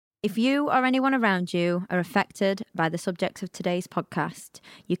If you or anyone around you are affected by the subjects of today's podcast,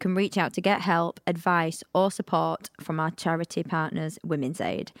 you can reach out to get help, advice, or support from our charity partners, Women's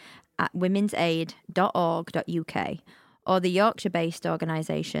Aid, at womensaid.org.uk, or the Yorkshire-based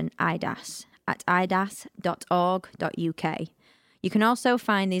organisation IDAS at idas.org.uk. You can also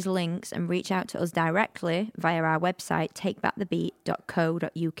find these links and reach out to us directly via our website,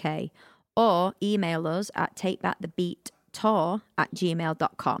 takebackthebeat.co.uk, or email us at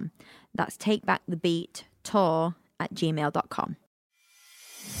takebackthebeattour@gmail.com. That's takebackthebeattour@gmail.com.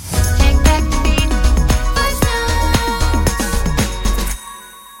 Take back the beat. Voice notes.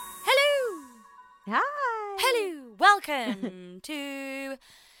 Hello. Hi. Hello. Welcome to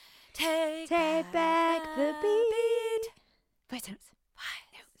Take Back the Beat. Voice notes.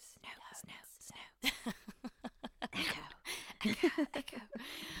 Echo.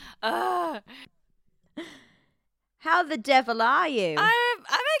 How the devil are you? I'm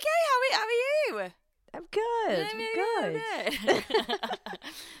okay. How are you? I'm good.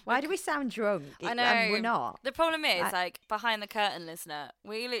 Why do we sound drunk? I know. We're not. The problem is, behind the curtain, listener,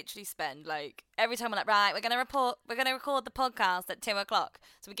 we literally spend every time we're like, right, we're gonna record the podcast at 2:00.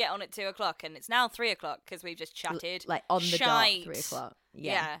 So we get on at 2:00, and it's now 3:00 because we've just chatted On the dot, shite. 3:00.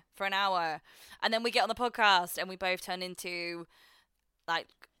 Yeah, for an hour, and then we get on the podcast, and we both turn into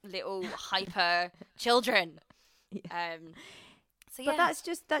little hyper children. Yeah. So yeah, But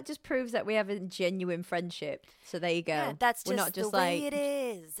that just proves that we have a genuine friendship. So there you go. yeah, that's We're just, not just the way it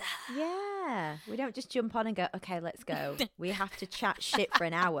is. Yeah, we don't just jump on and go, okay, let's go. We have to chat shit for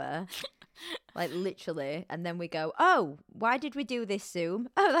an hour, literally, and then we go, oh, why did we do this Zoom?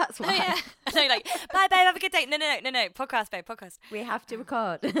 Oh, that's why. Oh, yeah. And then you're like, bye, babe, have a good day. No, podcast, babe, podcast. We have to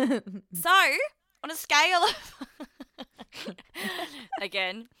record. So, on a scale of...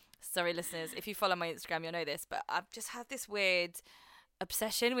 Again, sorry, listeners, if you follow my Instagram, you'll know this, but I've just had this weird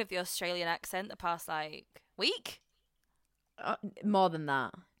obsession with the Australian accent the past, week. More than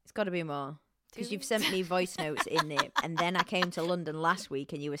that. It's got to be more. Because you've sent me voice notes in it, and then I came to London last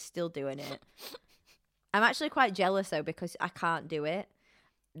week and you were still doing it. I'm actually quite jealous, though, because I can't do it.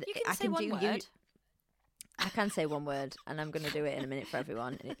 You can say one word. I can say one word, and I'm going to do it in a minute for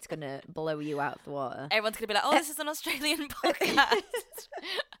everyone, and it's going to blow you out of the water. Everyone's going to be like, oh, this is an Australian podcast.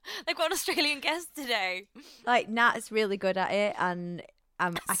 They've got an Australian guest today. Nat's really good at it, and I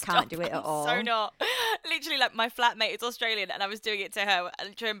can't do it at all. So not. Literally, my flatmate is Australian, and I was doing it to her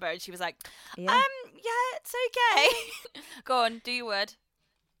at Trimbo, and she was like, yeah, it's okay. Go on, do your word.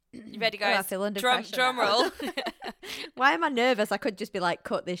 You ready, guys? I feel under pressure drum now. roll. Why am I nervous? I could just be like,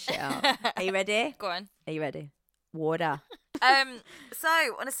 cut this shit out. Are you ready? Go on. Are you ready? Water.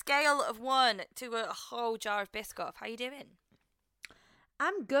 So on a scale of 1 to a whole jar of Biscoff, how you doing?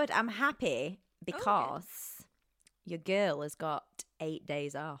 I'm good. I'm happy because your girl has got 8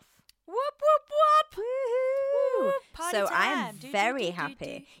 days off. Whoop, whoop, whoop. Woohoo! Woo, party So I time. am Do, very do, do,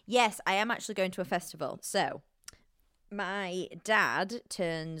 happy. do. Yes, I am actually going to a festival. So my dad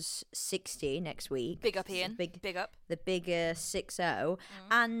turns 60 next week. Big up, Ian. Big up. The big 60.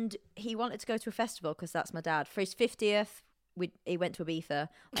 And he wanted to go to a festival because that's my dad. For his 50th, he went to Ibiza.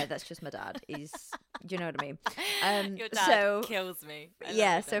 That's just my dad. Do you know what I mean? Your dad kills me.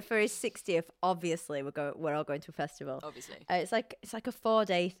 So for his 60th, obviously we're all going to a festival. Obviously. It's like a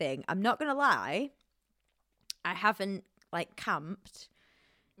 4-day thing. I'm not gonna lie, I haven't camped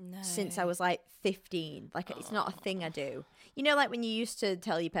since I was 15. It's not a thing I do. You know, when you used to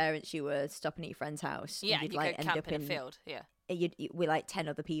tell your parents you were stopping at your friend's house. Yeah, and you'd you go end camp up in a field. Yeah. With 10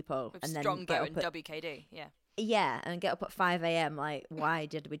 other people, With and then Strongbow and WKD. Yeah. Yeah, and get up at 5 a.m. Why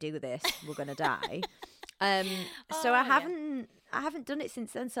did we do this? We're gonna die. So I haven't done it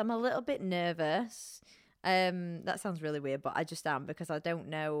since then. So I'm a little bit nervous. That sounds really weird, but I just am because I don't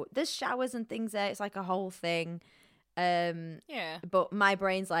know. There's showers and things there. It's like a whole thing. Yeah. But my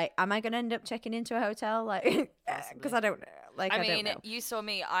brain's like, am I gonna end up checking into a hotel? Because I don't know. I don't know. You saw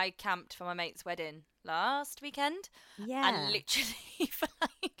me. I camped for my mate's wedding last weekend. Yeah. And literally for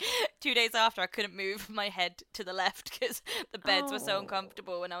 2 days after, I couldn't move my head to the left because the beds were so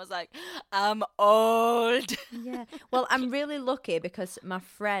uncomfortable. And I was like, I'm old. Yeah. Well, I'm really lucky because my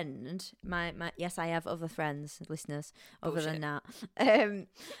friend, my yes, I have other friends, listeners, other than that.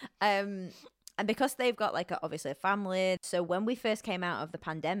 And because they've got obviously a family, so when we first came out of the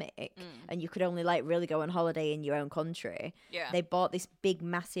pandemic and you could only really go on holiday in your own country, they bought this big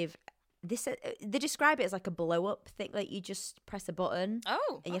massive. They describe it as a blow up thing. You just press a button.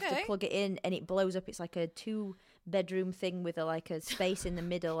 Oh, and you have to plug it in, and it blows up. It's a 2-bedroom thing with a space in the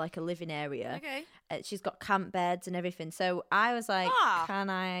middle, a living area. Okay. She's got camp beds and everything. So I was like,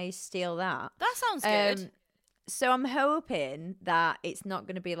 can I steal that? That sounds good. So I'm hoping that it's not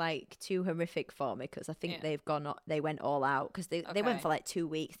going to be like too horrific for me because I think Yeah. they went all out because they Okay. went for like 2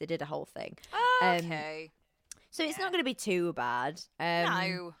 weeks. They did a whole thing. Okay. So it's Yeah. not going to be too bad.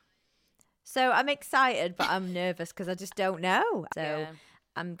 No. So I'm excited, but I'm nervous because I just don't know. So Yeah.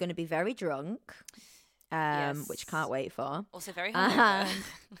 I'm going to be very drunk, which Yes. can't wait for. Also very hungover. And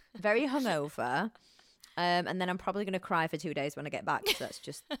very hungover. And then I'm probably going to cry for 2 days when I get back. So that's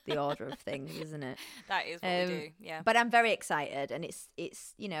just the order of things, isn't it? That is what we do. Yeah. But I'm very excited, and it's It'll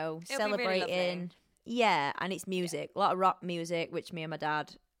be really celebrating. lovely. Yeah, and it's music, a lot of rock music, which me and my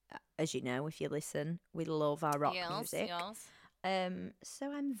dad, as you know, if you listen, we love our rock music. Yes.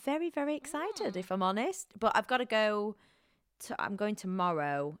 So I'm very, very excited, Mm. if I'm honest. But I've got to go. I'm going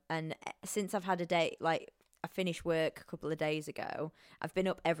tomorrow, and since I've had a day, like I finished work a couple of days ago, I've been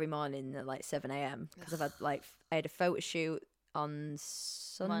up every morning at like 7 a.m. because I've had I had a photo shoot on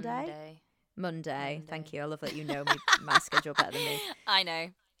Sunday. Monday. Thank you. I love that you know my schedule better than me. I know.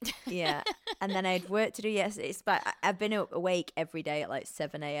 Yeah, and then I had work to do yesterday. But I've been awake every day at like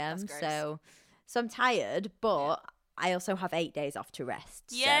 7 a.m. That's gross. So I'm tired, but I also have 8 days off to rest.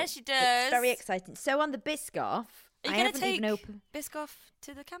 Yeah, so she does. It's very exciting. So on the Biscoff, Are you I gonna haven't take even opened. Biscoff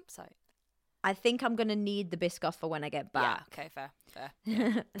to the campsite? I think I'm gonna need the Biscoff for when I get back. Yeah. Okay.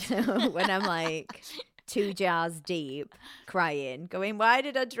 Fair. So when I'm like 2 jars deep, crying, going, "Why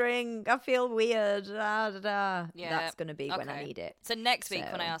did I drink? I feel weird." Da, da, da. Yeah, That's gonna be when I okay. need it. So next week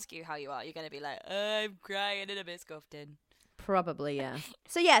when I So- ask you how you are, you're gonna be like, I'm crying in a Biscoff tin. Probably, yeah.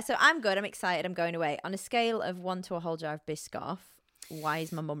 So I'm good. I'm excited. I'm going away. On a scale of 1 to a whole jar of Biscoff, why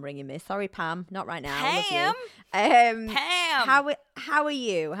is my mum ringing me? Sorry, Pam. Not right now. I love you. Pam. How are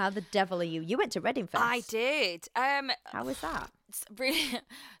you? How the devil are you? You went to Reading Fest. I did. How was that? It's really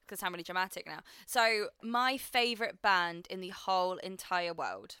because I'm really dramatic now. So my favorite band in the whole entire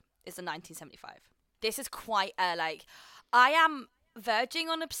world is the 1975. This is quite like I am verging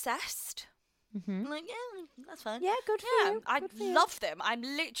on obsessed. Mm-hmm. I'm like, yeah, that's fine. Yeah, good for Yeah, you. I Good for you. love them. I'm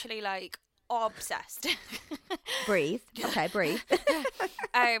literally like obsessed. Breathe. Okay, breathe.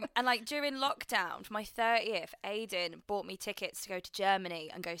 And like during lockdown for my 30th, Aiden bought me tickets to go to Germany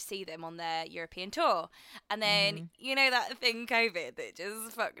and go see them on their European tour. And then Mm-hmm. you know that thing COVID that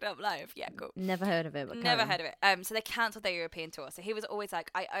just fucked up life. Yeah, cool. Never heard of it. But Never heard of it. So they cancelled their European tour. So he was always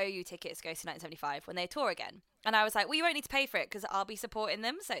like, I owe you tickets to go to 1975 when they tour again. And I was like, well, you won't need to pay for it because I'll be supporting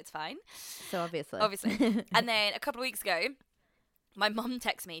them, so it's fine. So obviously. And then a couple of weeks ago, my mum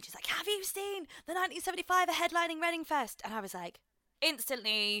texted me. She's like, have you seen the 1975 are headlining Reading Fest? And I was like,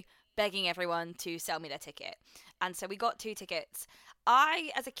 instantly begging everyone to sell me their ticket. And so we got 2 tickets. I,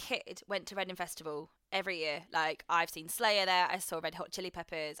 as a kid, went to Reading Festival every year. Like, I've seen Slayer there. I saw Red Hot Chili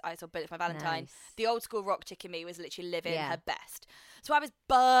Peppers. I saw Bullet for My Valentine. Nice. The old school rock chick in me was literally living Yeah. her best. So I was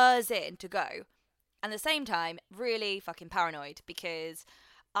buzzing to go. And at the same time, really fucking paranoid because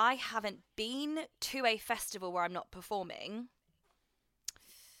I haven't been to a festival where I'm not performing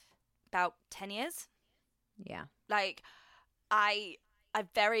about 10 years. Yeah. Like, I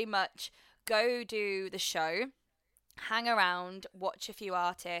very much go do the show, hang around, watch a few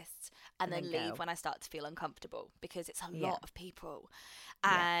artists, and then leave go. when I start to feel uncomfortable because it's a Yeah. lot of people.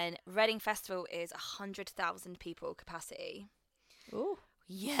 Yeah. And Reading Festival is 100,000 people capacity. Ooh.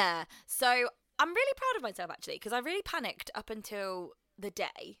 Yeah. So I'm really proud of myself actually because I really panicked up until the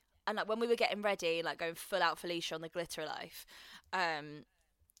day. And like when we were getting ready, like going full out Felicia on the Glitter Life,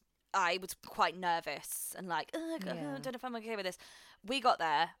 I was quite nervous and like, I Yeah. don't know if I'm okay with this. We got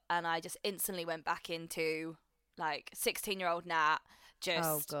there and I just instantly went back into like 16-year-old Nat,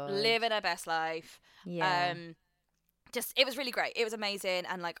 just God. living her best life. Yeah. Just it was really great. It was amazing,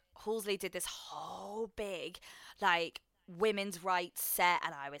 and like Halsey did this whole big like women's rights set,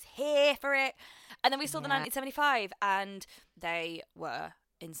 and I was here for it. And then we saw the Yeah. 1975, and they were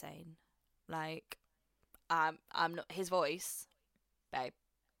insane. Like, I'm not his voice, babe.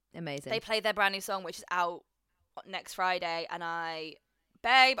 Amazing. They played their brand new song, which is out next Friday, and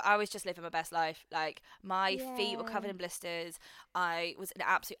babe, I was just living my best life. Like, my feet were covered in blisters. I was in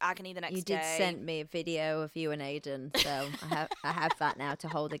absolute agony the next You day. did send me a video of you and Aiden, so I have that now to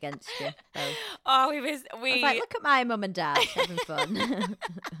hold against you. Both. Oh, I was like, look at my mum and dad having fun.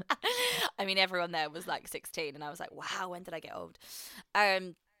 I mean, everyone there was like 16, and I was like, wow, when did I get old?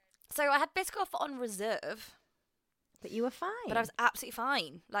 So I had Biscoff on reserve, But you were fine. but I was absolutely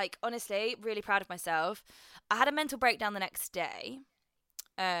fine. Like, honestly, really proud of myself. I had a mental breakdown the next day,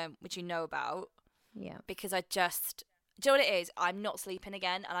 which you know about, Yeah. because I just, do you know what it is? I'm not sleeping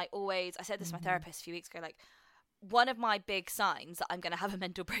again. And I said this to my therapist a few weeks ago, like, one of my big signs that I'm going to have a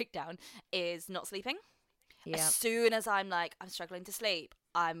mental breakdown is not sleeping. Yeah. As soon as I'm like, I'm struggling to sleep,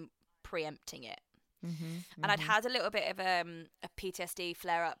 I'm preempting it. And I'd had a little bit of a PTSD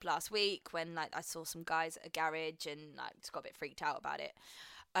flare up last week when like I saw some guys at a garage and I just got a bit freaked out about it.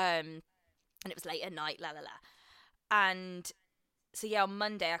 And it was late at night, la la la. And so yeah, on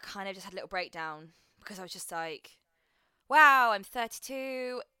Monday I kind of just had a little breakdown because I was just like, wow, I'm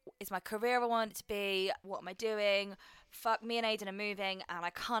 32. Is my career I want it to be? What am I doing? Fuck, me and Aiden are moving and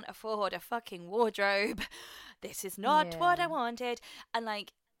I can't afford a fucking wardrobe. This is not what I wanted. And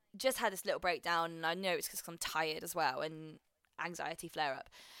like, just had this little breakdown, and I know it's because I'm tired as well and anxiety flare up.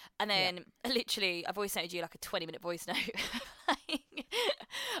 And then literally I've always sent you like a 20-minute voice note like,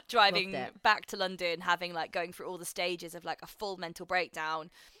 driving back to London, having like going through all the stages of like a full mental breakdown,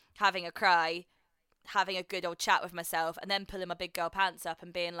 having a cry, having a good old chat with myself, and then pulling my big girl pants up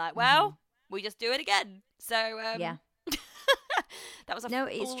and being like, well, we just do it again. So that was a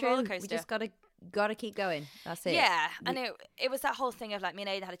it's full true. roller coaster. We just gotta keep going. That's it. Yeah, and it was that whole thing of like me and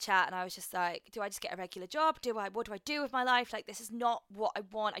Ada had a chat, and I was just like, do I just get a regular job? What do I do with my life? Like, this is not what I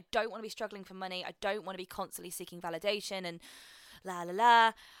want. I don't want to be struggling for money. I don't want to be constantly seeking validation and la la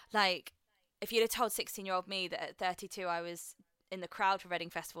la. Like, if you'd have told 16-year-old me that at 32 I was in the crowd for Reading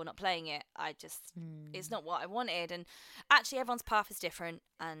Festival not playing it, I just it's not what I wanted. And actually everyone's path is different,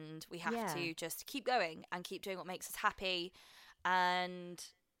 and we have to just keep going and keep doing what makes us happy. And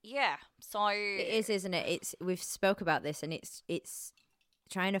yeah, so it is, isn't it? We've spoke about this, and it's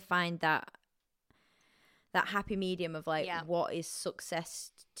trying to find that happy medium of like what is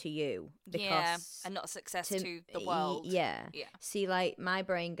success to you, because and not success to the world. Yeah. See, like my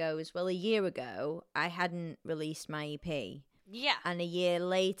brain goes, well, a year ago I hadn't released my EP. Yeah. And a year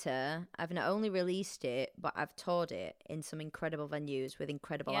later, I've not only released it, but I've toured it in some incredible venues with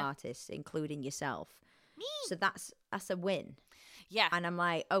incredible artists, including yourself. Me. So that's a win. Yeah. And I'm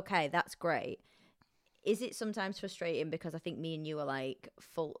like, okay, that's great. Is it sometimes frustrating because I think me and you are like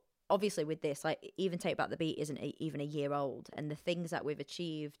obviously with this, like even Take Back the Beat isn't even a year old, and the things that we've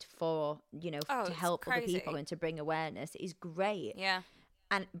achieved for, to help other people and to bring awareness is great. Yeah.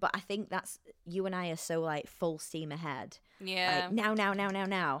 But I think that's, you and I are so like full steam ahead. Yeah. Like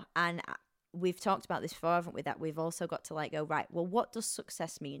now. And we've talked about this before, haven't we? That we've also got to like go, right, well, what does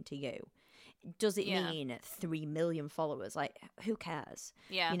success mean to you? Does it mean 3 million followers? Like, who cares?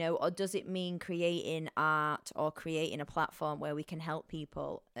 Yeah. Or does it mean creating art or creating a platform where we can help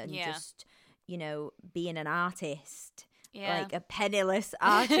people and just, being an artist? Yeah. Like a penniless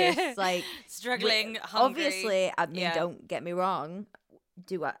artist, like struggling, hungry. Obviously, I mean, don't get me wrong.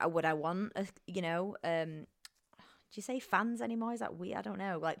 Would I want do you say fans anymore? Is that weird? I don't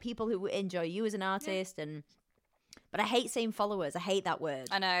know. Like people who enjoy you as an artist, but I hate saying followers. I hate that word.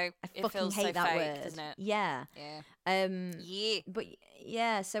 I know. I it fucking feels hate so that fake, word. doesn't it? Yeah. Yeah. But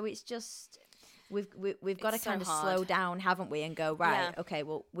yeah, so it's just we've got to It's so kind of hard. slow down, haven't we? And go, right, okay,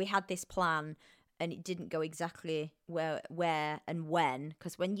 well, we had this plan and it didn't go exactly where and when.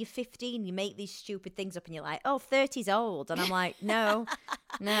 Because when you're 15, you make these stupid things up and you're like, oh, 30's old. And I'm like, no.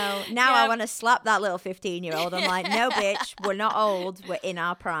 Now I want to slap that little 15-year-old. I'm like, no, bitch, we're not old. We're in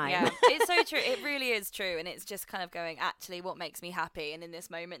our prime. Yeah, it's so true. It really is true. And it's just kind of going, actually, what makes me happy? And in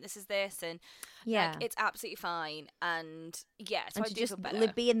this moment, this is this. And like, it's absolutely fine. And so and I to do just feel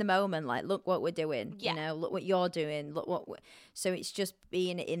better. be in the moment, like, look what we're doing. Yeah. Look what you're doing. Look what so it's just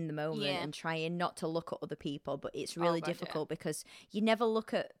being in the moment and trying not to look at other people. But it's really difficult because you never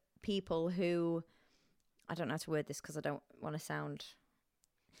look at people who, I don't know how to word this because I don't want to sound.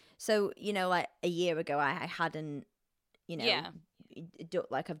 So, like a year ago, I hadn't,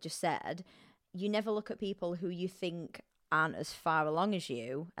 like I've just said, you never look at people who you think aren't as far along as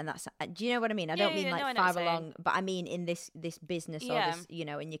you. And that's, do you know what I mean? I don't mean like far along, but I mean in this business or this,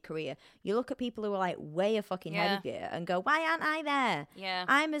 in your career. You look at people who are like way a fucking head of you and go, why aren't I there? Yeah.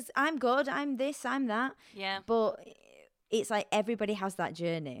 I'm good. I'm this, I'm that. Yeah. But it's like everybody has that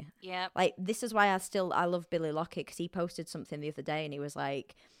journey. Yeah. Like this is why I love Billy Lockett, because he posted something the other day and he was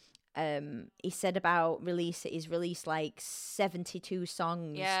like, he said about he's released like 72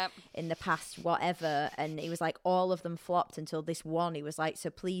 songs in the past whatever, and he was like all of them flopped until this one. He was like, so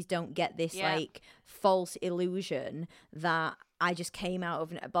please don't get this like false illusion that I just came out of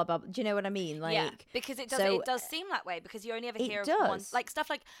blah blah blah. Do you know what I mean? Like, because it does seem that way, because you only ever hear of one, like stuff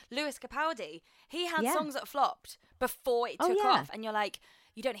like Lewis Capaldi. He had songs that flopped before it took off, and you're like,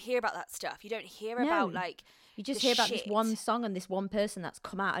 you don't hear about that stuff. You don't hear about like. You just hear about this one song and this one person that's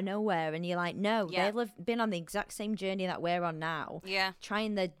come out of nowhere, and you're like, no, they've been on the exact same journey that we're on now. Yeah,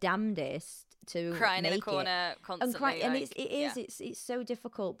 trying their damnedest to crying make in a corner constantly, and it's so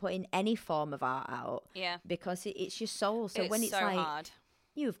difficult putting any form of art out. Yeah, because it's your soul. So when it's so like hard.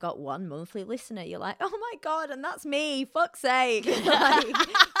 You've got one monthly listener, you're like, oh my god, and that's me, fuck's sake. Like,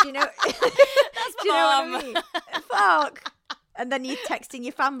 you know, that's Do you know what I mean? Fuck. And then you're texting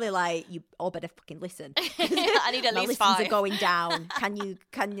your family like, you all better fucking listen. I need at My least listens 5. are going down. Can you,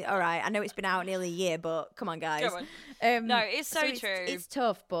 all right, I know it's been out nearly a year, but come on, guys. Come on. No, it's so true. It's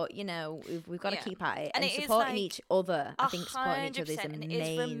tough, but, you know, we've got to Yeah. keep at it. And And it is, supporting like, each other. I think supporting each other is the 100%, and main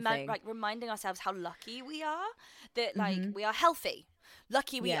it is thing. like reminding ourselves how lucky we are that like we are healthy.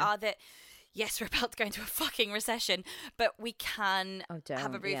 Lucky we Yeah. are that yes, we're about to go into a fucking recession, but we can have a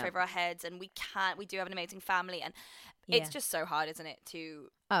don't, roof yeah. over our heads, and we do have an amazing family, and it's Yeah. just so hard, isn't it, to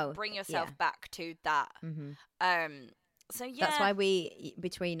Oh, bring yourself yeah. back to that. So yeah, That's why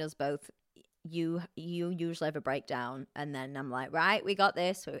between us both, you usually have a breakdown, and then I'm like, right, we got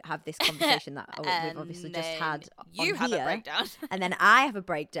this. We have this conversation that we've obviously And just then had. you on have here, a breakdown. and then I have a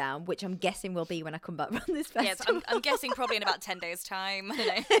breakdown, which I'm guessing will be when I come back from this Yes, festival. I'm guessing probably in about 10 days' time.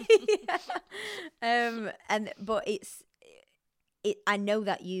 I don't know. But I know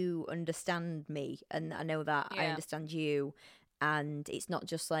that you understand me, and I know that I Yeah. understand you, and it's not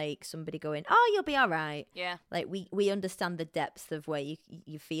just like somebody going, "Oh, you'll be all right." Yeah. Like we understand the depth of where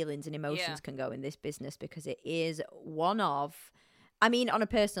your feelings and emotions Yeah. can go in this business, because it is one of, I mean, on a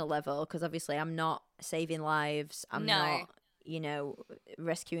personal level, because obviously I'm not saving lives, I'm No. not,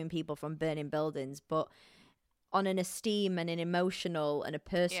 rescuing people from burning buildings, but on an esteem and an emotional and a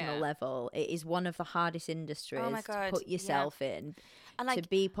personal Yeah. level, it is one of the hardest industries to God, put yeah. yourself in. And To like,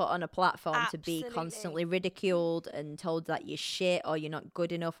 be put on a platform, to be Absolutely. constantly ridiculed and told that you're shit, or you're not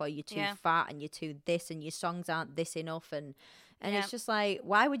good enough, or you're too Yeah. fat, and you're too this, and your songs aren't this enough, and Yeah. it's just like,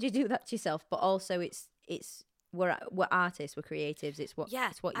 why would you do that to yourself? But also, it's we're artists, we're creatives. It's what Yeah,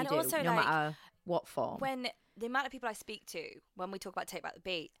 it's what you and do, also, no like, matter what form. when the amount of people I speak to when we talk about Take Back the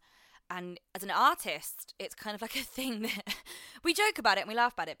Beat, and as an artist, it's kind of like a thing that we joke about it and we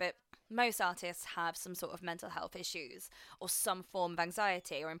laugh about it, but most artists have some sort of mental health issues or some form of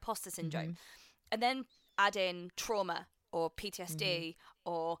anxiety or imposter syndrome. And then add in trauma or PTSD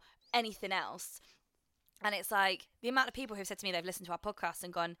or anything else. And it's like the amount of people who've said to me they've listened to our podcast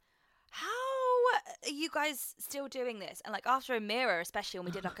and gone, how are you guys still doing this? And like after a mirror, especially when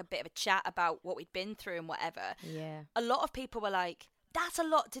we did like a bit of a chat about what we'd been through and whatever, Yeah. a lot of people were like, that's a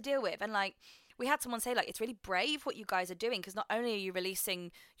lot to deal with. And like we had someone say like, it's really brave what you guys are doing, because not only are you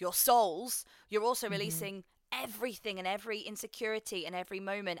releasing your souls, you're also releasing everything and every insecurity and every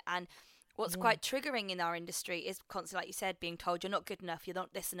moment. And what's quite triggering in our industry is constantly, like you said, being told you're not good enough, you're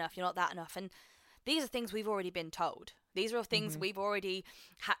not this enough, you're not that enough. And these are things we've already been told. These are all things we've already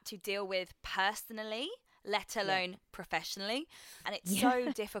had to deal with personally, let alone professionally. And it's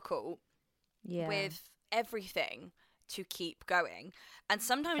so difficult Yeah. with everything to keep going. And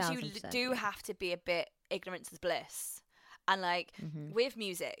sometimes you 1000%, do yeah. have to be a bit ignorance is bliss. And like with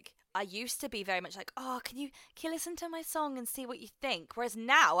music, I used to be very much like, oh, can you listen to my song and see what you think? Whereas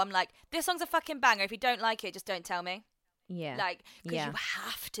now I'm like, this song's a fucking banger. If you don't like it, just don't tell me. Yeah. Like, because Yeah. you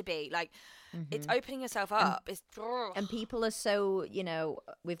have to be like, it's opening yourself up. It's And people are so,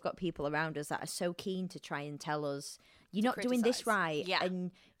 we've got people around us that are so keen to try and tell us, you're not doing this criticise. right. Yeah.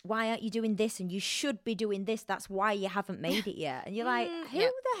 And why aren't you doing this? And you should be doing this. That's why you haven't made it yet. And you're like, who yeah.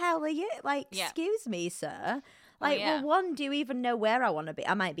 the hell are you? Like, Yeah. excuse me, sir. Like, yeah. well, one, do you even know where I want to be?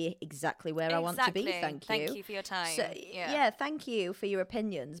 I might be exactly where I want to be. Thank you. Thank you for your time. So, yeah, thank you for your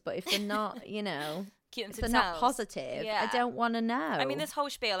opinions. But if they're not, Keep them if to they're not themselves. positive, Yeah. I don't want to know. I mean, this whole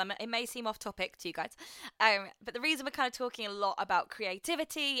spiel, it may seem off topic to you guys, but the reason we're kind of talking a lot about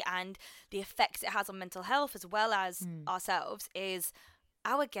creativity and the effects it has on mental health as well as ourselves is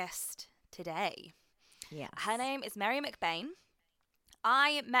our guest today. Yeah. Her name is Mary McBain.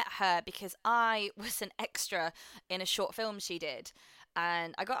 I met her because I was an extra in a short film she did.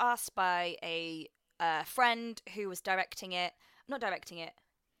 And I got asked by a friend who was directing it. Not directing it.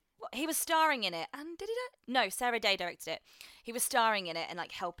 He was starring in it. And did he? No, Sarah Day directed it. He was starring in it and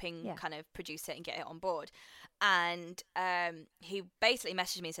like helping kind of produce it and get it on board. And he basically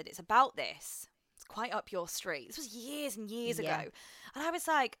messaged me and said, it's about this. It's quite up your street. This was years and years ago. And I was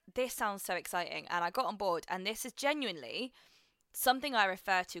like, this sounds so exciting. And I got on board. And this is genuinely something I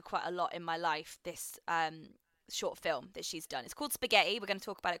refer to quite a lot in my life, this short film that she's done. It's called Spaghetti. We're going to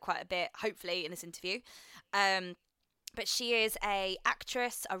talk about it quite a bit, hopefully, in this interview. But she is a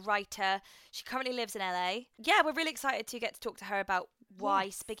actress, a writer. She currently lives in LA. Yeah, we're really excited to get to talk to her about why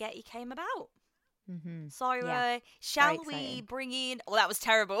Spaghetti came about. So shall we exciting. bring in... Oh, that was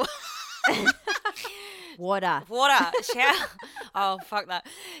terrible. Water. Oh, fuck that.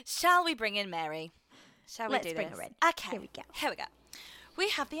 Shall we bring in Mary? Shall we Let's do bring this? her in. Okay. Here we go. Here we go. We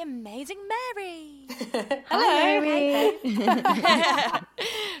have the amazing Mary. Hi, Mary.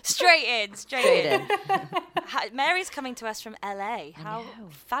 Straight in. in. Mary's coming to us from LA. How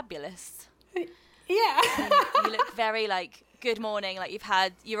fabulous. Yeah. You look very like good morning, like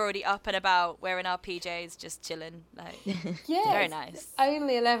you're already up and about, wearing our PJs, just chilling. Like, Yeah. very it's nice.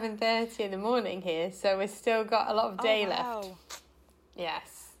 only 11:30 in the morning here, so we've still got a lot of day left. Wow.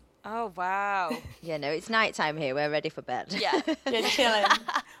 Yes. Oh wow. Yeah, no, it's night time here. We're ready for bed. Yeah. You're chilling.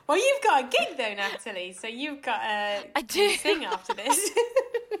 Well, you've got a gig though, Natalie, so you've got I do. sing after this.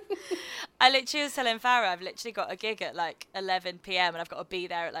 I literally was telling Farah I've literally got a gig at like 11 p.m. and I've got to be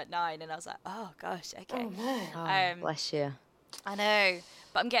there at like 9, and I was like, oh gosh, okay. Oh, bless you. I know,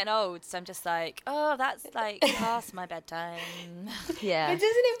 but I'm getting old, so I'm just like, oh, that's like past my bedtime. Yeah. But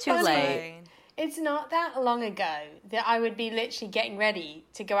doesn't it Too funny? late. It's not that long ago that I would be literally getting ready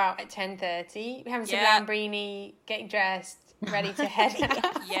to go out at 10:30, having some Yeah. Lamborghini, getting dressed, ready to head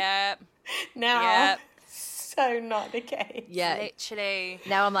out. Yeah, Now, Yeah. so not the case. Yeah. literally.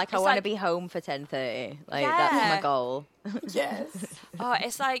 Now I'm like, I It's want to like- be home for 10:30. Like, that's Yeah. my goal. Yes. Oh,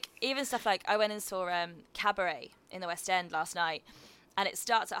 it's like even stuff like I went and saw Cabaret in the West End last night, and it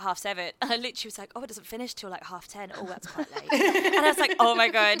starts at 7:30. And I literally was like, oh, it doesn't finish till like 10:30. Oh, that's quite late. And I was like, oh my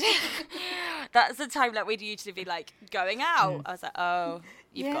god, that's the time that we'd usually be like going out. I was like, oh,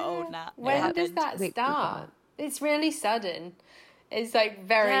 you've got old now. It When does happened. that We- start? It's really sudden. It's like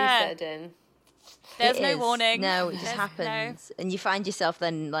very Yeah. sudden. There's It no is. warning. No, it just There's happens. And you find yourself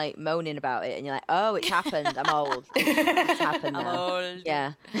then like moaning about it, and you're like, oh, it's happened. I'm old. It's happened I'm now. old.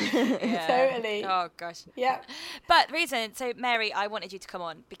 Yeah. Yeah. Totally. Oh gosh. Yeah. But the reason, so Mary, I wanted you to come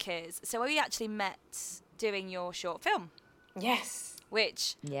on because we actually met doing your short film, Yes.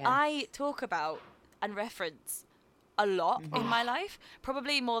 which Yes. I talk about and reference a lot in my life,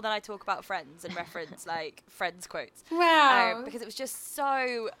 probably more than I talk about Friends and reference like Friends quotes. Wow. Because it was just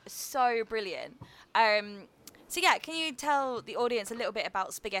so brilliant. So yeah, can you tell the audience a little bit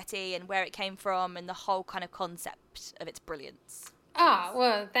about spaghetti and where it came from and the whole kind of concept of its brilliance?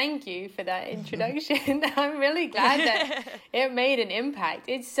 Well, thank you for that introduction. I'm really glad that it made an impact.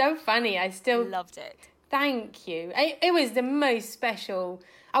 It's so funny. I still Loved it. thank you. It was the most special.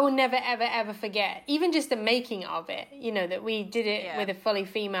 I will never, ever, ever forget. Even just the making of it, that we did it Yeah. with a fully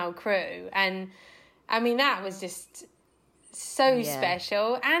female crew. And I mean, that was just so Yeah.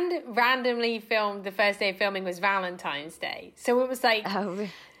 special. And randomly filmed, the first day of filming was Valentine's Day. So it was like, Oh,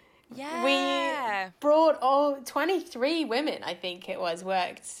 Yeah. we brought all 23 women, I think it was,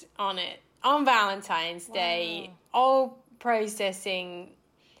 worked on it on Valentine's Day, all processing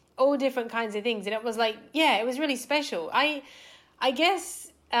all different kinds of things. And it was like, yeah, it was really special. I guess,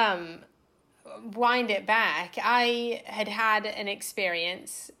 wind it back, I had an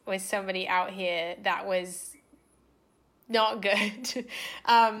experience with somebody out here that was not good.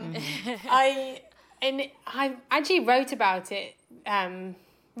 I actually wrote about it,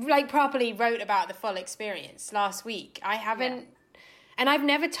 properly wrote about the full experience last week. I haven't, and I've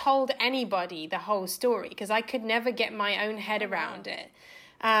never told anybody the whole story because I could never get my own head around it.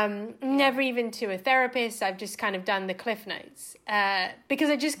 Never even to a therapist. I've just kind of done the cliff notes because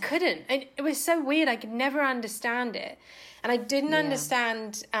I just couldn't. It was so weird. I could never understand it, and I didn't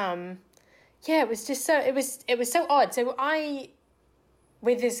understand. It was just so. It was so odd. So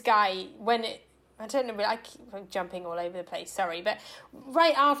with this guy, I don't know. I keep jumping all over the place. Sorry, but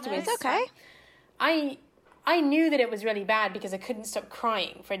right afterwards, it's okay. I knew that it was really bad because I couldn't stop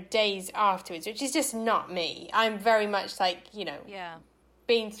crying for days afterwards, which is just not me. I'm very much like, Yeah.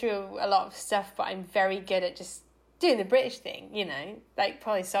 been through a lot of stuff, but I'm very good at just doing the British thing, like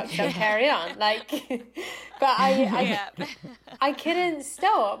probably socks up, carry on. Like, but I couldn't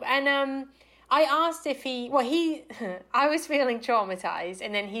stop. And I asked if I was feeling traumatized,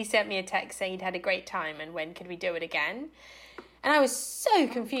 and then he sent me a text saying he'd had a great time and when could we do it again? And I was so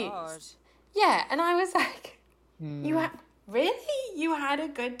confused. God. Yeah, and I was like, you had a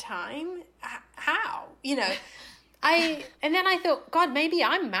good time? How? And then I thought, God, maybe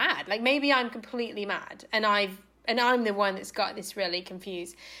I'm mad. Like maybe I'm completely mad, and I'm the one that's got this really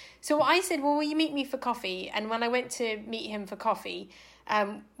confused. So I said, well, will you meet me for coffee? And when I went to meet him for coffee,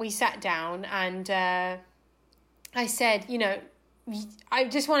 we sat down, and I said, I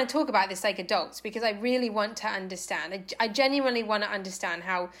just want to talk about this like adults because I really want to understand. I genuinely want to understand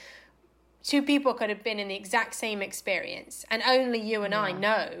how two people could have been in the exact same experience, and only you and I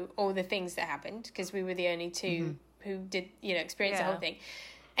know all the things that happened because we were the only two who did, experience the whole thing.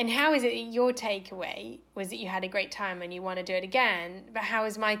 And how is it that your takeaway was that you had a great time and you want to do it again? But how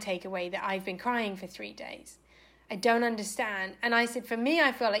is my takeaway that I've been crying for 3 days? I don't understand. And I said, for me,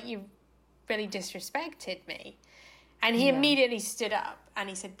 I feel like you really disrespected me. And he immediately stood up and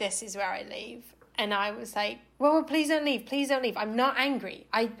he said, this is where I leave. And I was like, well, please don't leave. Please don't leave. I'm not angry.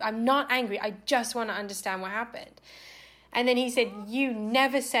 I'm not angry. I just want to understand what happened. And then he said, you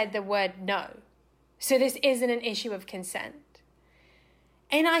never said the word no. So this isn't an issue of consent.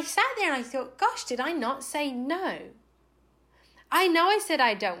 And I sat there and I thought, gosh, did I not say no? I know I said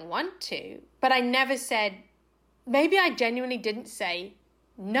I don't want to, but I never said, maybe I genuinely didn't say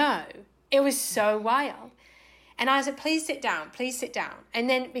no. It was so wild. And I said, please sit down, please sit down. And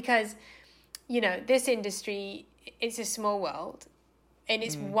then because, you know, this industry, it's a small world and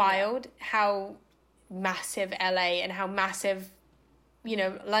it's wild how massive LA and how massive, you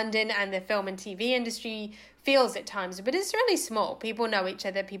know, London and the film and TV industry feels at times, but it's really small. People know each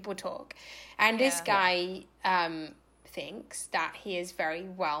other, people talk. And this guy thinks that he is very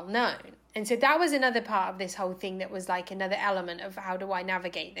well known. And so that was another part of this whole thing that was like another element of how do I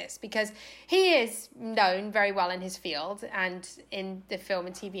navigate this? Because he is known very well in his field and in the film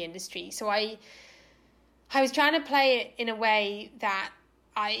and TV industry. So I was trying to play it in a way that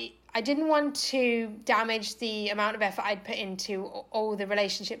I didn't want to damage the amount of effort I'd put into all the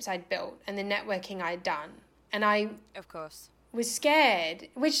relationships I'd built and the networking I'd done. And I, Of course. was scared,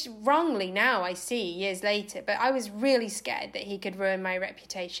 which wrongly now I see years later, but I was really scared that he could ruin my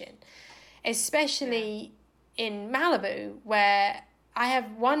reputation, especially in Malibu, where I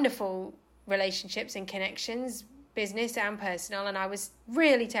have wonderful relationships and connections, business and personal, and I was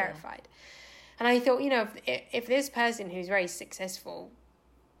really terrified. And I thought, you know, if this person who's very successful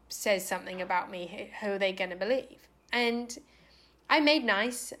says something about me, who are they going to believe? And I made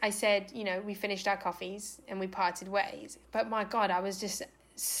nice. I said, you know, we finished our coffees and we parted ways. But my God, I was just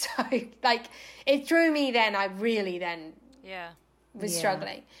so, like, it threw me then. I really then was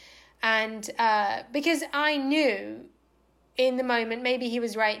struggling. And because I knew in the moment, maybe he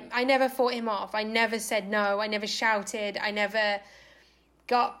was right. I never fought him off. I never said no. I never shouted. I never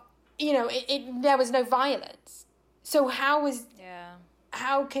got, you know, there was no violence. So how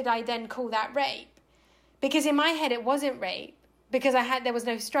could I then call that rape? Because in my head, it wasn't rape. Because there was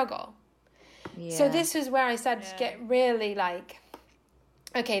no struggle. Yeah. So this was where I started to get really like,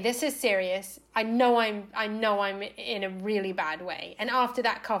 okay, this is serious. I know I'm in a really bad way. And after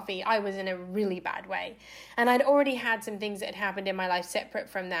that coffee, I was in a really bad way. And I'd already had some things that had happened in my life separate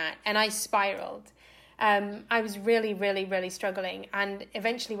from that. And I spiraled. I was really, really, really struggling and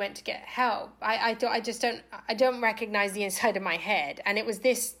eventually went to get help. I thought I don't recognize the inside of my head. And it was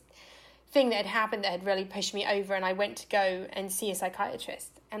this thing that had happened that had really pushed me over, and I went to go and see a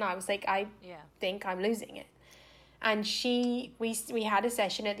psychiatrist, and I was like, I think I'm losing it. And we had a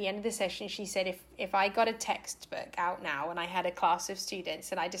session. At the end of the session, she said, if I got a textbook out now and I had a class of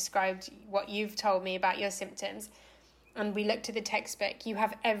students and I described what you've told me about your symptoms, and we looked at the textbook, you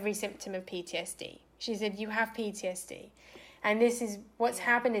have every symptom of PTSD. She said, you have PTSD. And this is what's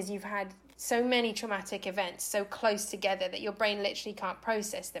happened is you've had so many traumatic events so close together that your brain literally can't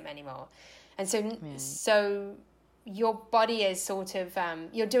process them anymore. And so your body is sort of,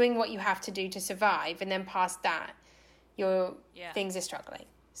 you're doing what you have to do to survive. And then past that, your things are struggling.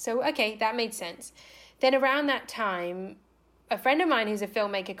 So, okay, that made sense. Then around that time, a friend of mine who's a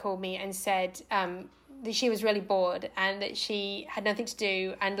filmmaker called me and said that she was really bored and that she had nothing to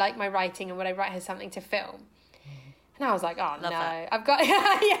do and liked my writing and would I write her something to film. And I was like, oh, love that. I've got, I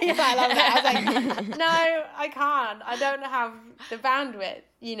love that. I was like, no, I can't. I don't have the bandwidth,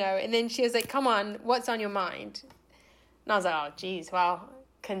 you know. And then she was like, come on, what's on your mind? And I was like, oh, geez, well,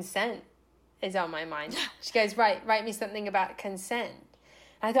 consent is on my mind. She goes, write me something about consent.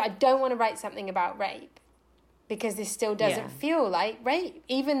 And I thought, I don't want to write something about rape because this still doesn't feel like rape,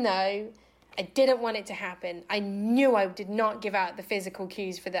 even though I didn't want it to happen. I knew I did not give out the physical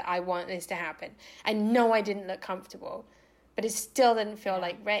cues for that I want this to happen. I know I didn't look comfortable, but it still didn't feel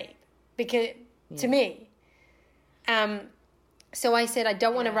like rape because to me. So I said, I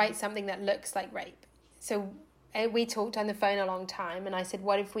don't want to write something that looks like rape. So we talked on the phone a long time and I said,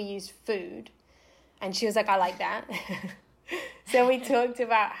 what if we use food? And she was like, I like that. So we talked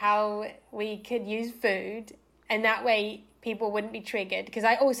about how we could use food and that way people wouldn't be triggered, because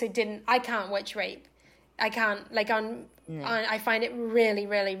I can't watch rape. I can't, I find it really,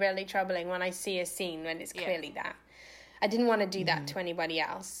 really, really troubling when I see a scene when it's clearly that. I didn't want to do that to anybody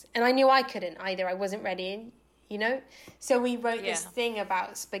else. And I knew I couldn't either. I wasn't ready, you know? So we wrote this thing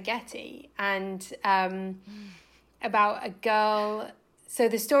about spaghetti and about a girl. So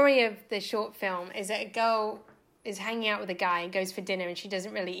the story of the short film is that a girl is hanging out with a guy and goes for dinner and she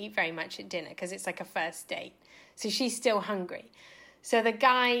doesn't really eat very much at dinner because it's like a first date. So she's still hungry. So the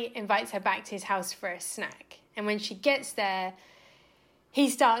guy invites her back to his house for a snack. And when she gets there, he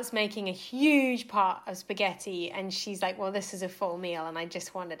starts making a huge pot of spaghetti. And she's like, well, this is a full meal and I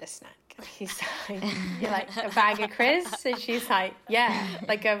just wanted a snack. And he's like, you're like, a bag of crisps? And she's like, yeah,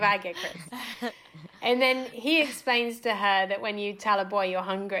 like a bag of crisps. And then he explains to her that when you tell a boy you're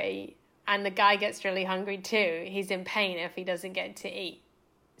hungry and the guy gets really hungry too, he's in pain if he doesn't get to eat.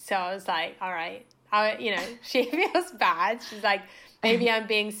 So I was like, all right. She feels bad. She's like, maybe I'm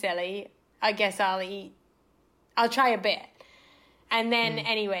being silly. I guess I'll eat. I'll try a bit. And then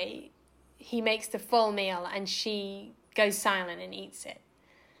anyway, he makes the full meal and she goes silent and eats it.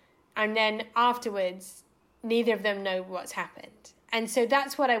 And then afterwards, neither of them know what's happened. And so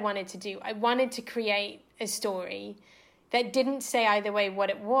that's what I wanted to do. I wanted to create a story that didn't say either way what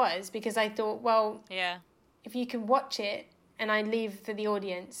it was, because I thought, well, Yeah. if you can watch it and I leave for the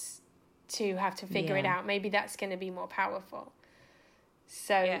audience to have to figure it Yeah. out, maybe that's going to be more powerful.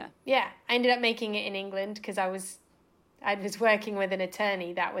 So, Yeah. I ended up making it in England because I was working with an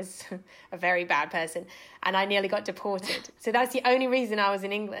attorney that was a very bad person, and I nearly got deported. So that's the only reason I was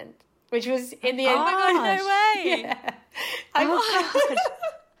in England, which was in the end. Oh my God, no way. Yeah. Oh,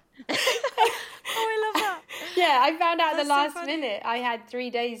 I love that. Yeah, I found out at the That's so last funny. minute. I had 3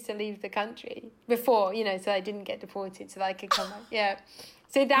 days to leave the country before, so I didn't get deported, so that I could come back. Yeah.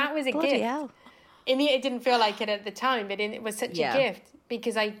 So that was a Bloody gift. hell. It didn't feel like it at the time, but it was such Yeah. a gift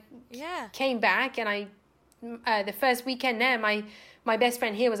because I Yeah. came back and the first weekend there, my best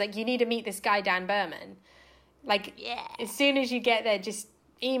friend here was like, you need to meet this guy, Dan Berman. Like, Yeah. as soon as you get there, just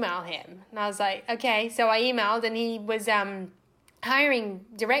email him. And I was like, okay. So I emailed and he was hiring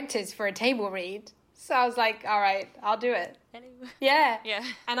directors for a table read. So I was like, all right, I'll do it. Yeah. Yeah.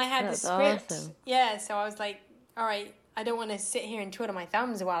 And I had That's the script. awesome. Yeah. So I was like, all right, I don't want to sit here and twiddle my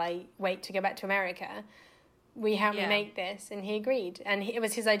thumbs while I wait to go back to America. We help me Yeah. make this. And he agreed. And it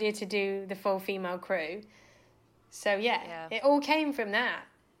was his idea to do the full female crew. So Yeah. it all came from that.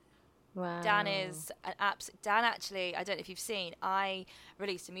 Wow. Dan is an absolute. Dan, actually, I don't know if you've seen, I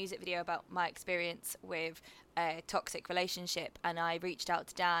released a music video about my experience with a toxic relationship, and I reached out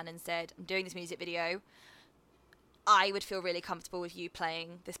to Dan and said, I'm doing this music video. I would feel really comfortable with you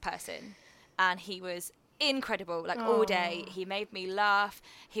playing this person. And he was incredible, like all day. He made me laugh.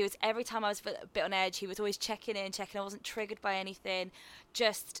 He was, every time I was a bit on edge, he was always checking I wasn't triggered by anything.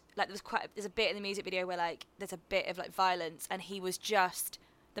 Just like there's a bit in the music video where like there's a bit of like violence, and he was just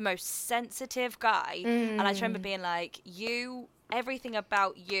the most sensitive guy. And I just remember being like, everything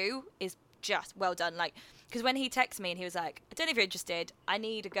about you is just well done. Like, because when he texted me and he was like, I don't know if you're interested, I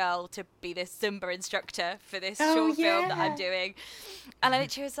need a girl to be this Zumba instructor for this short film that I'm doing. And I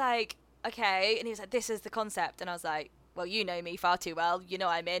literally was like, okay. And he was like, this is the concept. And I was like, well, you know me far too well. You know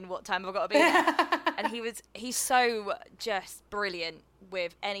I'm in. What time have I got to be there? And he's so just brilliant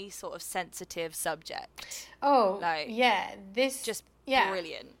with any sort of sensitive subject. Oh, Like, yeah. This Just yeah,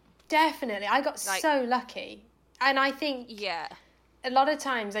 brilliant. definitely. I got Like- so lucky. And I think Yeah. a lot of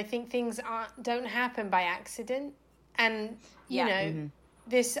times I think things don't happen by accident. And, Yeah.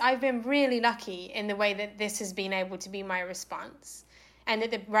 I've been really lucky in the way that this has been able to be my response. And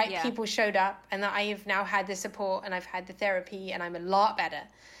that the right Yeah. people showed up, and that I have now had the support and I've had the therapy, and I'm a lot better.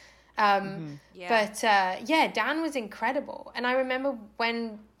 Yeah. But Dan was incredible. And I remember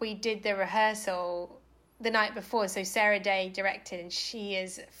when we did the rehearsal the night before, so Sarah Day directed, and she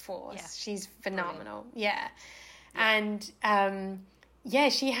is a force. Yeah. She's phenomenal. Yeah. And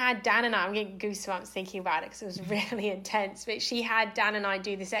she had Dan and I'm getting goosebumps thinking about it because it was really intense. But she had Dan and I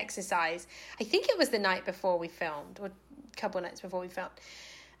do this exercise. I think it was the night before we filmed, or a couple of nights before we filmed.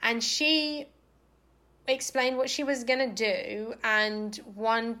 And she explained what she was going to do, and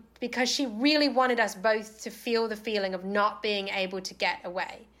because she really wanted us both to feel the feeling of not being able to get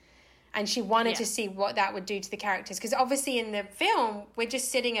away. And she wanted to see what that would do to the characters. Because obviously in the film, we're just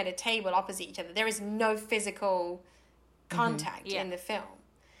sitting at a table opposite each other. There is no physical contact Yeah. in the film.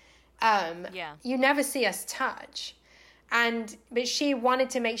 Yeah. You never see us touch. But she wanted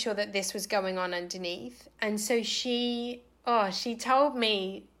to make sure that this was going on underneath. And so she told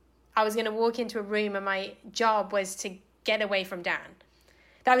me I was going to walk into a room and my job was to get away from Dan.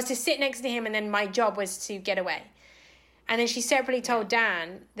 That was to sit next to him, and then my job was to get away. And then she separately told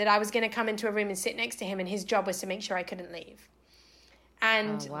Dan that I was going to come into a room and sit next to him, and his job was to make sure I couldn't leave.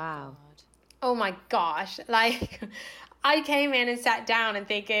 And Oh, wow. oh my gosh, like I came in and sat down and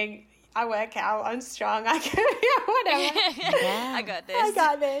thinking, I work out, I'm strong, I can, whatever. Yeah. I got this. I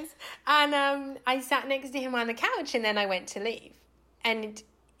got this. And I sat next to him on the couch, and then I went to leave. And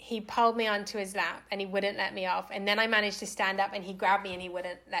he pulled me onto his lap and he wouldn't let me off. And then I managed to stand up and he grabbed me and he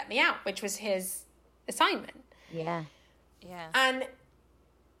wouldn't let me out, which was his assignment. Yeah. Yeah. And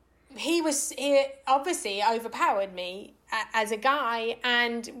he obviously overpowered me as a guy,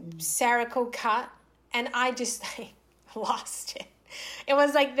 and Sarah called cut, and I just like lost it. It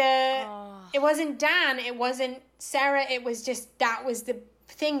was like it wasn't Dan, it wasn't Sarah, it was just, that was the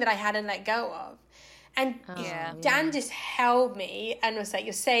thing that I hadn't let go of. And Yeah. Dan just held me and was like,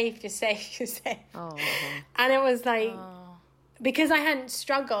 you're safe, you're safe, you're safe. Oh, And it was like, because I hadn't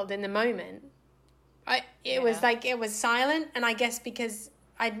struggled in the moment, it was like, it was silent. And I guess because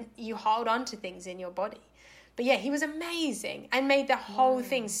you hold on to things in your body. But yeah, he was amazing and made the whole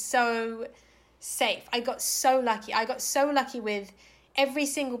thing so safe. I got so lucky. I got so lucky with every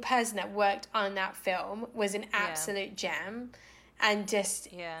single person that worked on that film was an absolute gem. And just,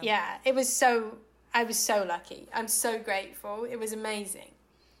 it was so, I was so lucky. I'm so grateful. It was amazing.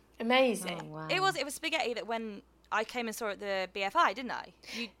 Amazing. wow. It was Spaghetti that when I came and saw it at the BFI, didn't I?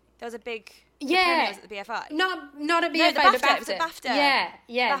 There was a big Yeah. was at the BFI. Not a BFI, No, the the BAFTA. It was a BAFTA.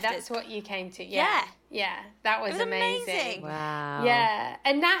 Yeah, BAFTAs. that's what you came to. Yeah. That was It was amazing. amazing. Wow. Yeah,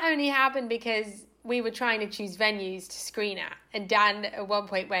 and that only happened because we were trying to choose venues to screen at. And Dan at one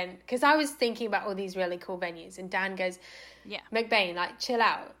point went, because I was thinking about all these really cool venues, and Dan goes, McBain, like, chill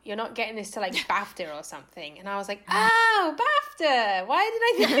out. You're not getting this to, like, BAFTA or something. And I was like, oh, BAFTA. Why did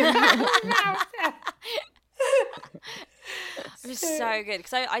I think about BAFTA? It was so good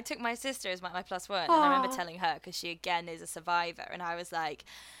because I took my sister as my plus one, and I remember telling her, because she again is a survivor, and I was like,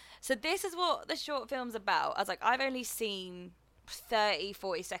 so this is what the short film's about. I was like, I've only seen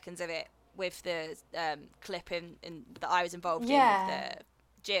 30-40 seconds of it with the clip in that I was involved in with the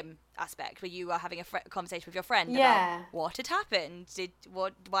gym aspect, where you are having a conversation with your friend about what had happened.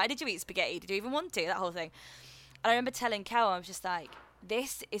 Why did you eat spaghetti? Did you even want to? That whole thing. And I remember telling Kel, I was just like,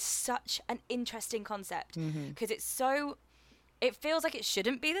 this is such an interesting concept because it feels like it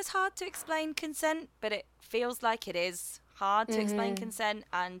shouldn't be this hard to explain consent, but it feels like it is hard to explain consent.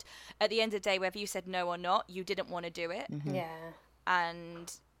 And at the end of the day, whether you said no or not, you didn't want to do it. Yeah.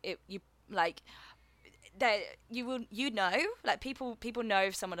 And you know, like people know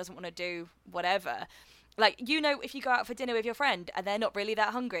if someone doesn't want to do whatever. Like, you know, if you go out for dinner with your friend and they're not really that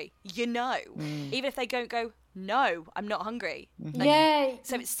hungry, you know, even if they don't go, no, I'm not hungry. Like,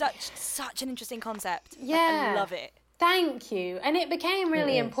 so it's such an interesting concept. Yeah. I love it. Thank you. And it became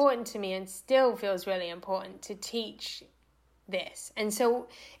really important to me, and still feels really important to teach this. And so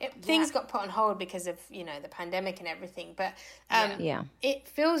things got put on hold because of, you know, the pandemic and everything. But it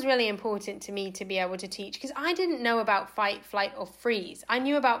feels really important to me to be able to teach, because I didn't know about fight, flight, or freeze. I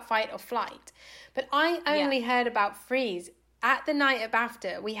knew about fight or flight, but I only heard about freeze at the night at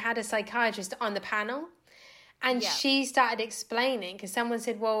BAFTA. We had a psychiatrist on the panel, and she started explaining, because someone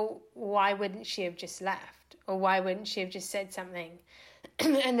said, well, why wouldn't she have just left? Or why wouldn't she have just said something?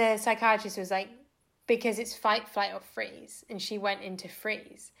 And the psychiatrist was like, because it's fight, flight, or freeze. And she went into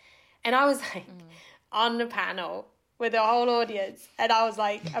freeze. And I was like, on the panel with the whole audience, and I was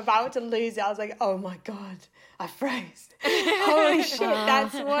like about to lose it. I was like, oh my God, I froze. Holy shit,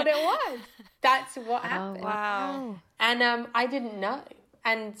 that's what it was. That's what happened. Wow. And I didn't know.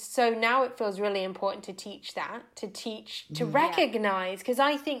 And so now it feels really important to teach that, to recognize, because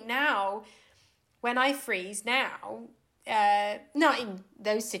I think now, when I freeze now, not in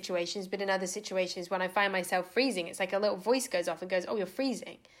those situations, but in other situations, when I find myself freezing, it's like a little voice goes off and goes, oh, you're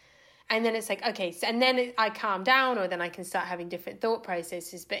freezing. And then it's like, okay, so, and then I calm down, or then I can start having different thought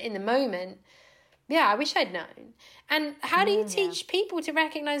processes. But in the moment, I wish I'd known. And how do you teach people to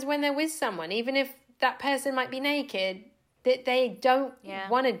recognize when they're with someone, even if that person might be naked, that they don't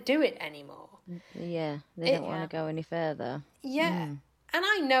want to do it anymore? Yeah, they don't want to go any further. Yeah. And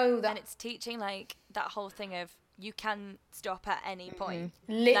I know that. And it's teaching, like, that whole thing of you can stop at any point.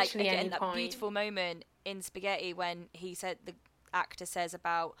 Literally like, again, any that point. beautiful moment in Spaghetti when he said, the actor says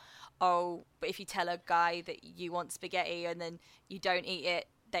about, oh, but if you tell a guy that you want spaghetti and then you don't eat it,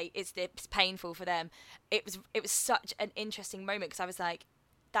 it's painful for them. It was such an interesting moment, because I was like,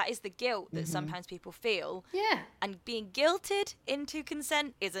 that is the guilt that sometimes people feel. Yeah. And being guilted into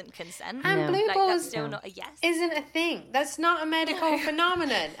consent isn't consent. And blue like, balls that's still not a yes. Isn't a thing. That's not a medical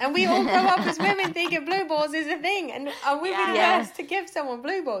phenomenon. And we all grow up as women thinking blue balls is a thing. And are women first to give someone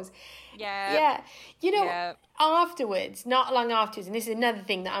blue balls? Yeah. Yeah. You know, afterwards, not long afterwards, and this is another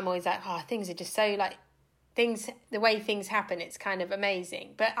thing that I'm always like, oh, things are just so, like, the way things happen, it's kind of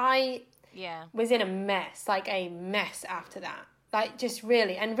amazing. But I was in a mess after that. Like, just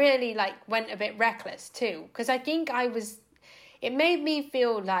really, like, went a bit reckless too. Because I think it made me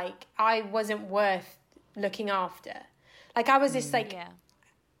feel like I wasn't worth looking after. Like, I was just like,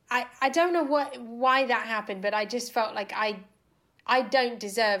 I don't know why that happened, but I just felt like I don't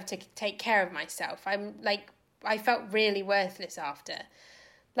deserve to take care of myself. I'm like, I felt really worthless after.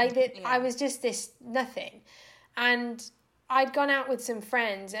 Like, I was just this nothing. And I'd gone out with some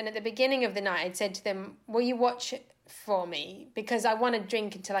friends, and at the beginning of the night, I'd said to them, will you watch for me, because I want to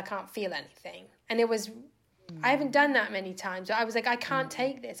drink until I can't feel anything. And it was I haven't done that many times. I was like, I can't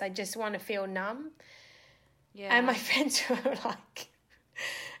take this, I just want to feel numb. Yeah. And my friends were like,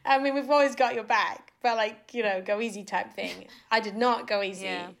 I mean, we've always got your back, but like, you know, go easy type thing. I did not go easy.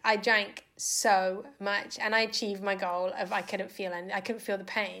 Yeah. I drank so much, and I achieved my goal of I couldn't feel anything. I couldn't feel the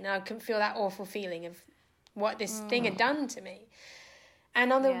pain. I couldn't feel that awful feeling of what this thing had done to me.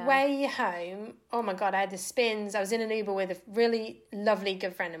 And on the Yeah. way home, oh my God, I had the spins. I was in an Uber with a really lovely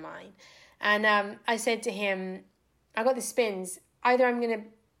good friend of mine. And I said to him, I got the spins. Either I'm going to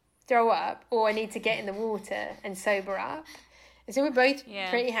throw up or I need to get in the water and sober up. And so we're both Yeah.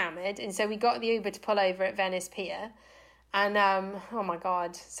 pretty hammered. And so we got the Uber to pull over at Venice Pier. And, oh my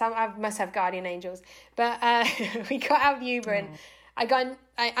God, I must have guardian angels. But we got out of the Uber and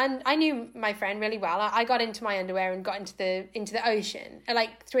I knew my friend really well. I got into my underwear and got into the ocean at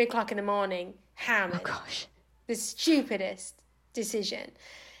like 3:00 in the morning, hammered. Oh gosh. The stupidest decision.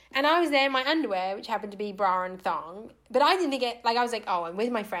 And I was there in my underwear, which happened to be bra and thong. But I didn't get, like, I was like, oh, I'm with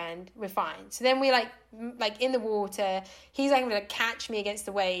my friend. We're fine. So then we like in the water. He's like going to catch me against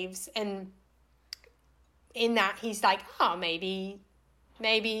the waves. And in that, he's like, oh, maybe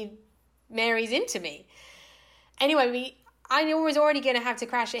Mary's into me. Anyway, I was already going to have to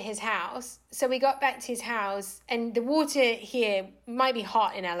crash at his house. So we got back to his house, and the water here might be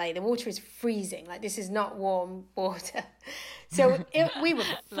hot in LA. The water is freezing. Like, this is not warm water. So we were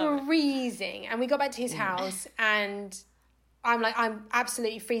freezing, and we got back to his house, and I'm like, I'm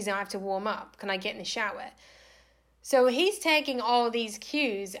absolutely freezing. I have to warm up. Can I get in the shower? So he's taking all these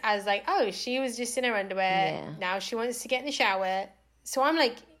cues as like, oh, she was just in her underwear. Yeah. Now she wants to get in the shower. So I'm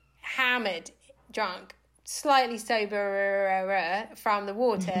like hammered, drunk, slightly sober from the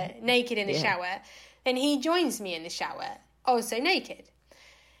water, naked in the shower. Then he joins me in the shower, also naked.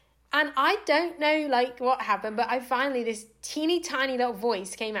 And I don't know like what happened, but this teeny tiny little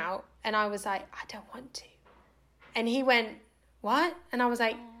voice came out, and I was like, I don't want to. And he went, what? And I was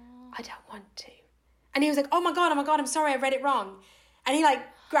like, I don't want to. And he was like, oh my God, I'm sorry, I read it wrong. And he like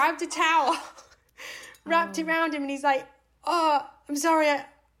grabbed a towel, wrapped it around him, and he's like, oh, I'm sorry,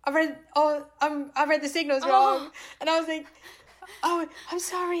 I read the signals wrong. And I was like, oh, I'm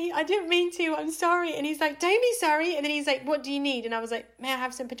sorry, I didn't mean to, I'm sorry. And he's like, don't be sorry. And then he's like, what do you need? And I was like, may I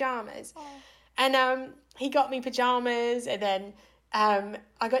have some pajamas? And he got me pajamas, and then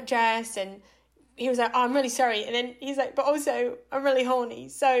I got dressed, and he was like, oh, I'm really sorry. And then he's like, but also I'm really horny,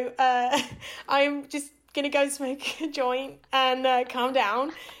 so I'm just gonna go smoke a joint and calm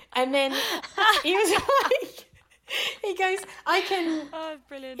down. And then he was like, he goes, Oh,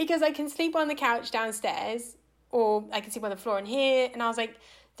 brilliant. he goes, I can sleep on the couch downstairs, or I can sleep on the floor in here. And I was like,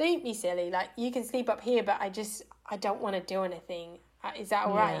 don't be silly. Like, you can sleep up here, but I don't want to do anything. Is that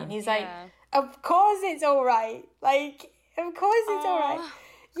all right? And he's like, of course it's all right. Like, of course it's all right.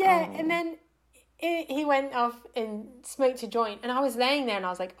 Yeah. And then he went off and smoked a joint. And I was laying there, and I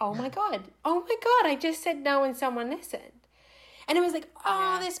was like, oh my God, I just said no and someone listened. And it was like,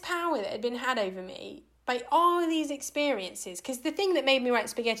 this power that had been had over me by all these experiences. Because the thing that made me write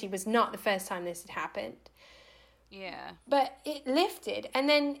Spaghetti was not the first time this had happened. Yeah. But it lifted. And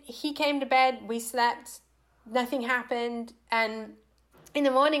then he came to bed, we slept, nothing happened. And in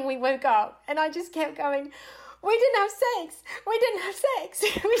the morning we woke up, and I just kept going, we didn't have sex. We didn't have sex.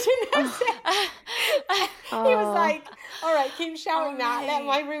 We didn't have sex. He was like, all right, keep shouting that. Let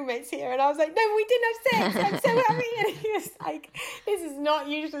my roommates hear. And I was like, no, we didn't have sex. I'm so happy. And he was like, this is not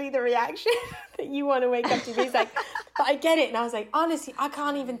usually the reaction that you want to wake up to. He's like, but I get it. And I was like, honestly, I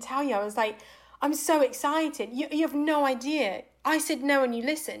can't even tell you. I was like, I'm so excited. You have no idea. I said no and you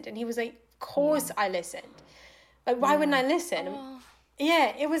listened. And he was like, of course I listened. Like, why wouldn't I listen?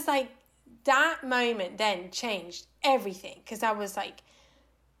 Yeah, it was like, that moment then changed everything, because I was like,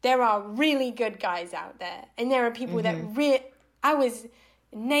 there are really good guys out there, and there are people that I was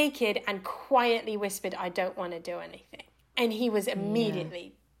naked and quietly whispered, I don't want to do anything, and he was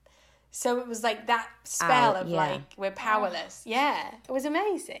immediately. So it was like that spell of like, we're powerless. Yeah, it was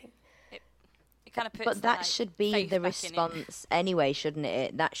amazing. It kind of puts But the, that like, should be faith the back in it. response anyway, shouldn't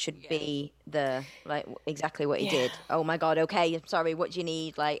it? That should be the, like, exactly what he did. Oh my God, okay, I'm sorry, what do you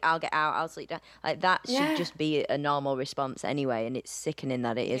need? Like, I'll get out, I'll sleep down. Like, that should just be a normal response anyway, and it's sickening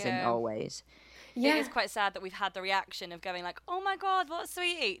that it isn't always. Yeah. It is quite sad that we've had the reaction of going like, oh my God, what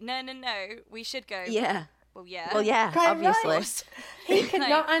sweetie. No. We should go. Yeah. Well, yeah. Well, yeah, Quite obviously. right. He could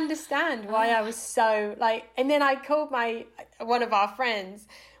not understand why I was so like, and then I called one of our friends.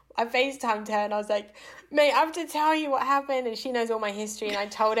 I FaceTimed her, and I was like, mate, I have to tell you what happened. And she knows all my history, and I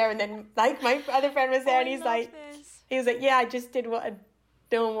told her. And then like my other friend was there, and he was like, yeah, I just did what a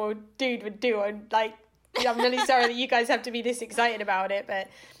normal dude would do. I'm like, I'm really sorry that you guys have to be this excited about it, but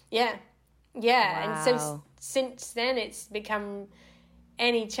yeah. And so since then, it's become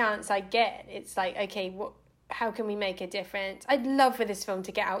any chance I get. It's like, okay, how can we make a difference? I'd love for this film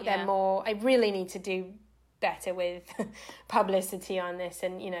to get out there Yeah. more. I really need to do better with publicity on this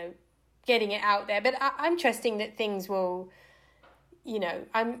and, getting it out there. But I'm trusting that things will,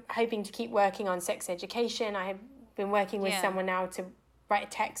 I'm hoping to keep working on sex education. I have been working with Yeah. someone now to write a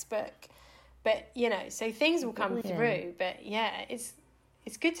textbook. But, so things will come through. But, yeah, it's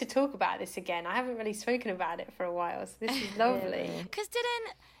good to talk about this again. I haven't really spoken about it for a while, so this is lovely. Because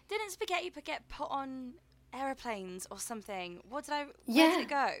didn't spaghetti get put on aeroplanes or something? Where did it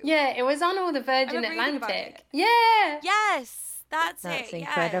go? Yeah, it was on all the Virgin remember reading about Atlantic. it. Yeah. Yes, that's That's it. yes.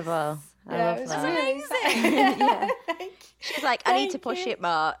 incredible. I Yeah, love it was that. really Amazing. Thank She's like, I need to Thank push you. it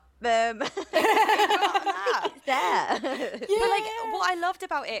more. It's there. But like, what I loved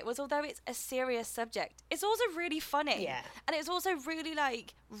about it was, although it's a serious subject, it's also really funny. Yeah. And it's also really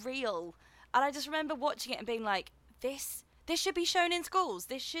like real. And I just remember watching it and being like, this should be shown in schools.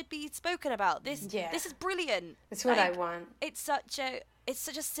 This should be spoken about. This is brilliant. That's what I Like, want. It's such a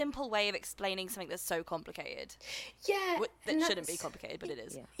simple way of explaining something that's so complicated. Yeah. That and shouldn't be that's- complicated, but it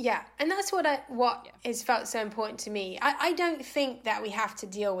is. Yeah, and that's what has felt so important to me. I don't think that we have to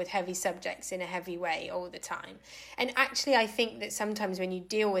deal with heavy subjects in a heavy way all the time. And actually, I think that sometimes when you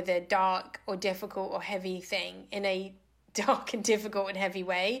deal with a dark or difficult or heavy thing in a dark and difficult and heavy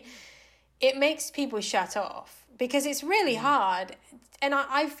way, it makes people shut off because it's really hard. And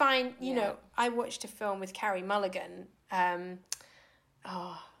I find, I watched a film with Carrie Mulligan.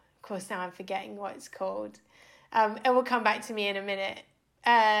 Of course, now I'm forgetting what it's called. It will come back to me in a minute.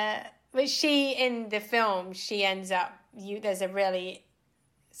 But she, in the film, she ends up, there's a really,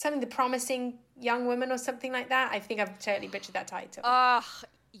 the promising young woman or something like that. I think I've totally butchered that title. Oh,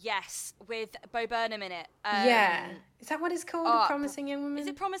 yes, with Bo Burnham in it. Yeah. Is that what it's called? oh, A promising young woman? Is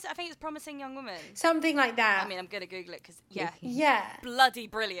it Promise? I think it's Promising Young Woman. Something like that. I mean, I'm going to Google it because, yeah, yeah. bloody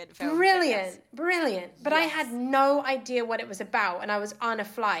brilliant film. Brilliant. But I Yes. had no idea what it was about. And I was on a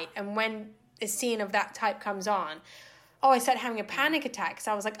flight. And when a scene of that type comes on, I started having a panic attack.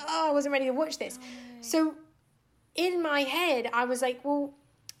 So I was like, I wasn't ready to watch this. So in my head, I was like, well,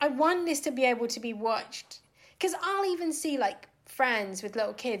 I want this to be able to be watched. Because I'll even see like friends with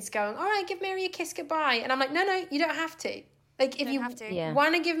little kids going, all right, give Mary a kiss goodbye. And I'm like, no, you don't have to. Like, if you have to. Yeah.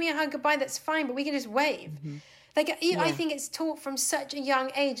 want to give me a hug goodbye, that's fine, but we can just wave. Like, I think it's taught from such a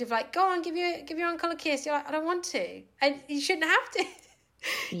young age of like, go on, give your uncle a kiss. You're like, I don't want to. And you shouldn't have to.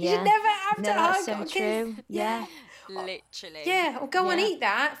 You should never have No, to that's hug so or kiss. true. Yeah. Literally. Yeah, or go and Yeah. eat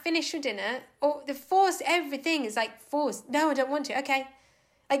that, finish your dinner. Or the force, everything is like forced. No, I don't want to. Okay.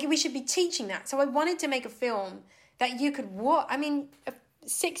 Like, we should be teaching that. So I wanted to make a film that you could watch. I mean, a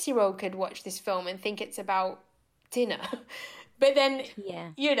 6-year-old could watch this film and think it's about dinner. But then, Yeah.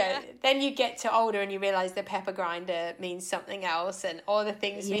 then you get to older and you realise the pepper grinder means something else and all the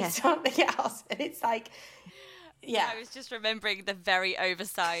things mean something else. And it's like, I was just remembering the very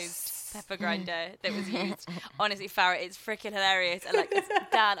oversized pepper grinder that was used. Honestly, Farrah, it's freaking hilarious. And like, it's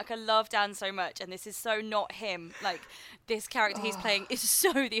Dan, like I love Dan so much, and this is so not him. Like, this character he's playing is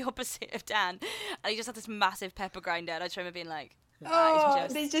so the opposite of Dan, and he just had this massive pepper grinder. And I just remember being like, that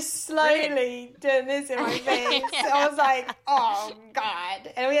is they just slowly doing this in my face. So I was like, oh,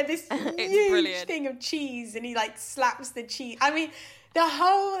 God. And we had this huge brilliant. thing of cheese, and he, like, slaps the cheese. I mean, the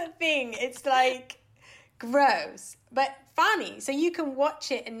whole thing, it's, like, gross, but funny. So you can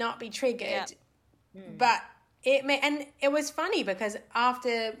watch it and not be triggered. Yeah. But it was funny because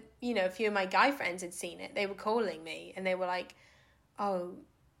after, a few of my guy friends had seen it, they were calling me, and they were like, oh,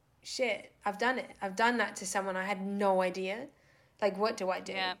 shit, I've done it. I've done that to someone. I had no idea. Like, what do I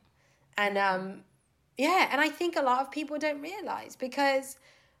do? Yeah. And, and I think a lot of people don't realize, because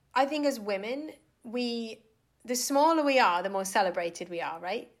I think as women, the smaller we are, the more celebrated we are,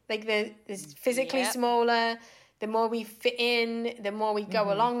 right? Like, the physically Yep. smaller, the more we fit in, the more we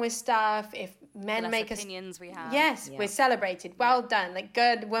go along with stuff. If men the less make us... opinions we have. Yes, we're celebrated. Well done. Like,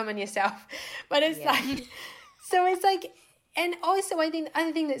 good woman yourself. But it's like... So it's like... And also, I think the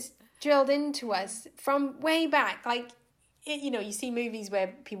other thing that's drilled into us from way back, like... you see movies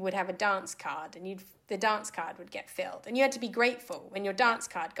where people would have a dance card and the dance card would get filled. And you had to be grateful when your dance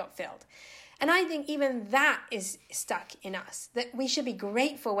card got filled. And I think even that is stuck in us, that we should be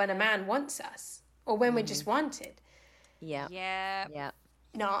grateful when a man wants us or when we're just wanted. Yeah. Yeah. Yeah.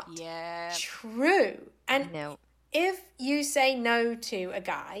 Not Yeah. true. And No. if you say no to a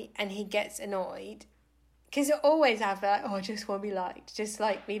guy and he gets annoyed, because you always have that, I just want to be liked, just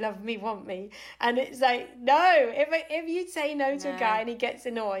like me, love me, want me. And it's like, no, if you say no to a guy and he gets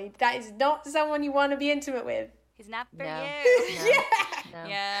annoyed, that is not someone you want to be intimate with. He's not for No. you. No.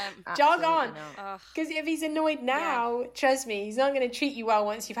 Yeah. Jog Absolutely on. not. Ugh. Because if he's annoyed now, trust me, he's not going to treat you well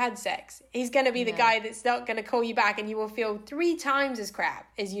once you've had sex. He's going to be the guy that's not going to call you back, and you will feel 3 times as crap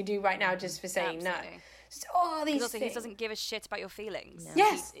as you do right now just for saying Absolutely. no. So all these Also, he things. doesn't give a shit about your feelings.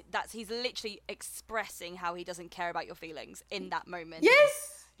 Yes. He's literally expressing how he doesn't care about your feelings in that moment.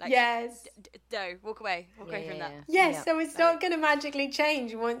 Yes. Like, yes. No, walk away from that. Yes. Yeah. So it's not going to magically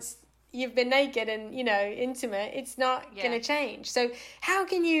change once you've been naked and intimate. It's not going to change. So how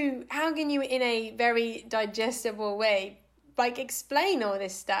can you in a very digestible way like explain all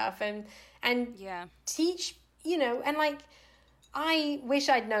this stuff and teach and like I wish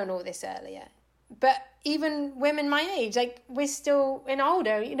I'd known all this earlier. But even women my age, like we're still and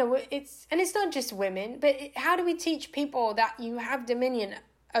older, it's not just women, but how do we teach people that you have dominion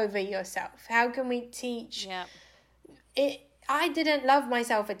over yourself? How can we teach it? I didn't love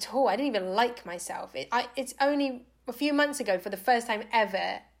myself at all. I didn't even like myself. It's only a few months ago, for the first time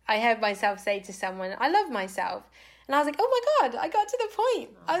ever, I heard myself say to someone, I love myself. And I was like, oh my God, I got to the point.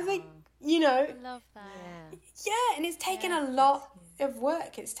 I was like, Love that. yeah, and it's taken a lot of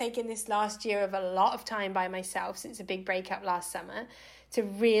work. It's taken this last year of a lot of time by myself since a big breakup last summer to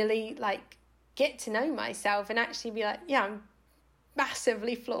really like get to know myself and actually be like, yeah, I'm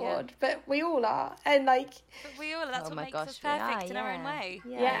massively flawed, but we all are. And like, But we all, that's Oh what my makes gosh, us we are, perfect in our own way.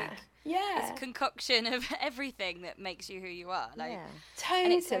 yeah. It's a concoction of everything that makes you who you are. Like,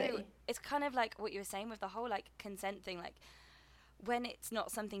 Totally. and it's kind of like what you were saying with the whole like consent thing. Like, when it's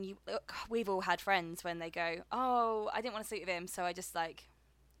not something we've all had friends when they go, oh, I didn't want to sleep with him, so I just like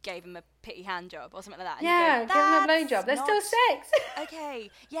gave him a pity hand job or something like that. And yeah, you go, give them a "That's blowjob. There's not still sex. okay,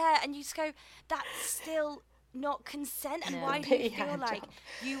 yeah, and you just go, that's still not consent. And No. why do Pity you feel hand like job.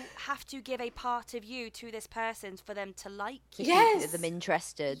 you have to give a part of you to this person for them to like you? Yes. Them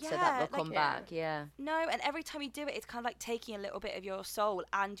interested so that Yeah, they'll come like- back. Yeah. No, and every time you do it, it's kind of like taking a little bit of your soul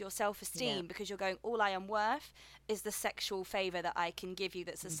and your self-esteem Yeah. because you're going, all I am worth is the sexual favor that I can give you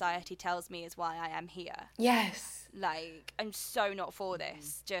that society tells me is why I am here. Yes. Like, I'm so not for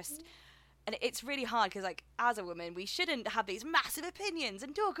this. Just, and it's really hard because, like, as a woman, we shouldn't have these massive opinions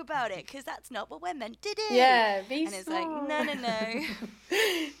and talk about it because that's not what we're meant to do. Yeah, be And it's like, no.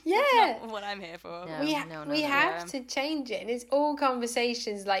 Yeah. That's not what I'm here for. No. we have to change it, and it's all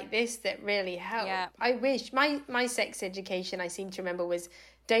conversations like this that really help. Yeah. I wish my sex education, I seem to remember, was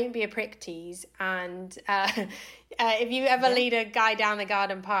don't be a prick tease, and if you ever lead a guy down the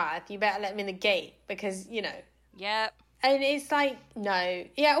garden path, you better let him in the gate because Yep. and it's like, no,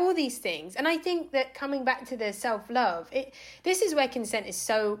 yeah, all these things. And I think that coming back to the self-love, this is where consent is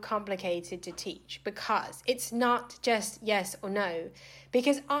so complicated to teach, because it's not just yes or no.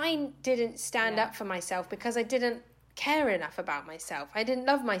 Because I didn't stand up for myself because I didn't care enough about myself. I didn't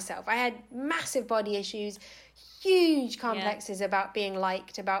love myself. I had massive body issues, huge complexes about being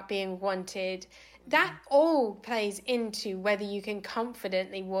liked, about being wanted. That all plays into whether you can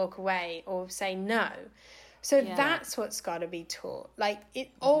confidently walk away or say no. So that's what's got to be taught. Like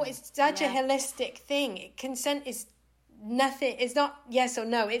it's such a holistic thing. Consent is nothing. It's not yes or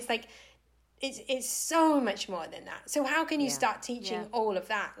no. It's like it's so much more than that. So how can you start teaching all of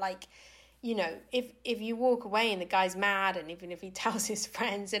that? Like, if you walk away and the guy's mad, and even if he tells his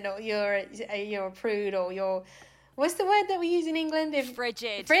friends, and you're a prude, or you're, what's the word that we use in England?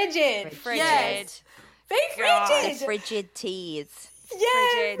 Frigid. Frigid. Yes. Be frigid. Frigid tease. Yeah,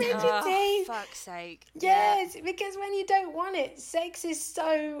 Frigid. frigid Oh, tease. fuck's sake. Yes, because when you don't want it, sex is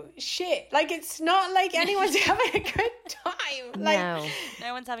so shit. Like, it's not like anyone's having a good time. Like, No.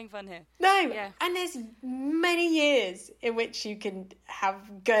 No one's having fun here. no. Yeah. And there's many years in which you can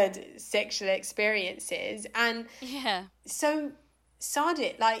have good sexual experiences. And Yeah. so, sod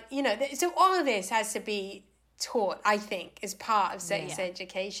it. Like, so all of this has to be taught, I think, as part of sex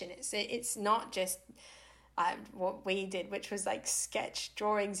education. It's not just what we did, which was like sketch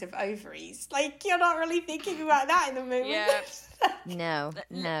drawings of ovaries. Like, you're not really thinking about that in the moment. Yeah.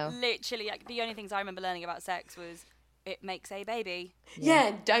 No. Literally, like, the only things I remember learning about sex was it makes a baby.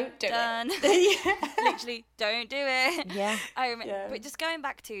 Yeah, don't do Done. it. Literally, don't do it. Yeah. But just going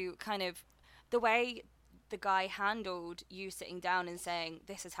back to kind of the way the guy handled you sitting down and saying,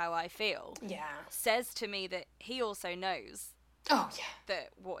 this is how I feel, Yeah. says to me that he also knows Oh, yeah. that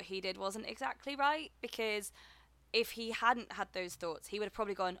what he did wasn't exactly right, because if he hadn't had those thoughts, he would have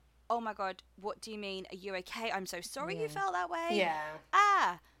probably gone, oh my God, what do you mean? Are you okay? I'm so sorry you felt that way.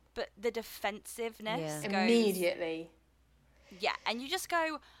 Yeah. But the defensiveness goes... Immediately. Yeah, and you just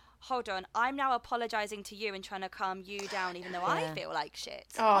go, hold on, I'm now apologising to you and trying to calm you down even though I feel like shit.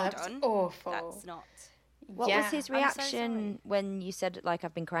 Oh, Hold that's on. awful. That's not... What Yeah. was his I'm so reaction when you said, like,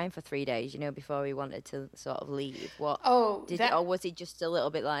 I've been crying for 3 days, before he wanted to sort of leave? Oh, Or was he just a little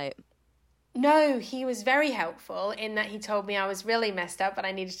bit like, no, he was very helpful in that he told me I was really messed up and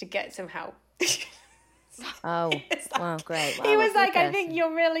I needed to get some help. oh, It's like- wow, great. He was like, I think person.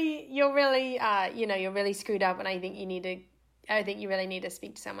 you're really, you're really screwed up, and I think you really need to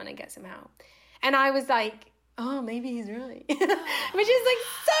speak to someone and get some help. And I was like, oh, maybe he's right, which is like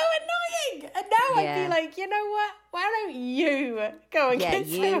so annoying. And now I Yeah. feel like, you know what? Why don't you go and Yeah, get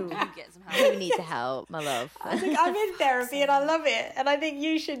some you. help? You get some help. You need to help, my love. I was like, I'm in therapy and I love it, and I think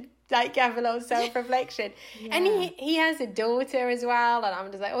you should like have a little self reflection. And he has a daughter as well, and I'm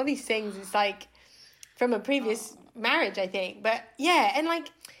just like, all these things. It's like from a previous marriage, I think. But yeah, and like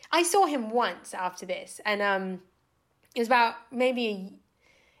I saw him once after this, and it was about maybe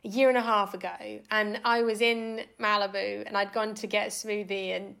a year and a half ago, and I was in Malibu, and I'd gone to get a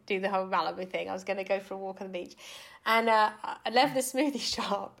smoothie and do the whole Malibu thing. I was going to go for a walk on the beach, and I left the smoothie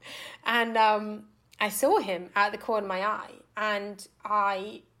shop, and I saw him at the corner of my eye, and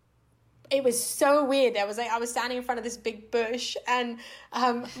it was so weird. I was standing in front of this big bush, and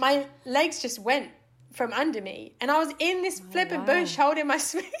my legs just went from under me, and I was in this flipping bush holding my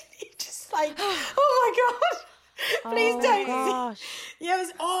smoothie, just like, oh my God, please Oh, don't gosh. see. Yeah, it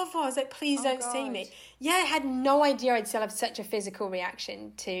was awful. I was like, please don't see me. Yeah, I had no idea I'd still have such a physical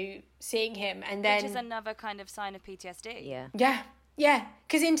reaction to seeing him, and then Which is another kind of sign of PTSD. Yeah. yeah,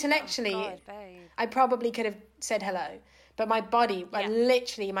 because intellectually, God, babe. I probably could have said hello, but my body, Yeah.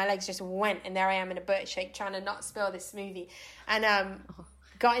 literally, my legs just went, and there I am in a bush, like trying to not spill this smoothie, and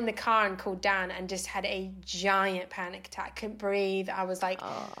got in the car and called Dan, and just had a giant panic attack. Couldn't breathe. I was like,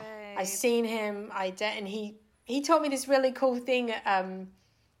 I seen him. And he taught me this really cool thing.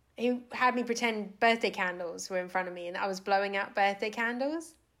 He had me pretend birthday candles were in front of me, and I was blowing out birthday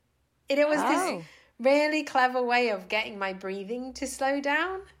candles. And it was Oh. this really clever way of getting my breathing to slow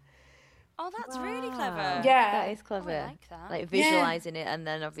down. Oh, that's really Wow. clever. Yeah. That is clever. I like that. Like visualizing it, and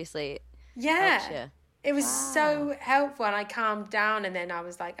then obviously it helps Yeah. you. It was so helpful, and I calmed down, and then I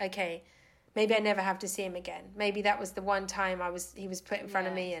was like, okay, maybe I never have to see him again. Maybe that was the one time he was put in front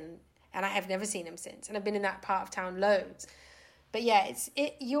of me, and I have never seen him since. And I've been in that part of town loads. But yeah,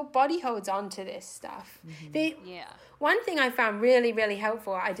 your body holds on to this stuff. Yeah. One thing I found really, really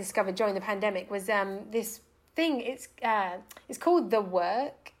helpful, I discovered during the pandemic, was this thing. It's called The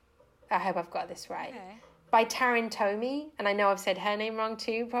Work. I hope I've got this right. Okay. By Taryn Tomey, and I know I've said her name wrong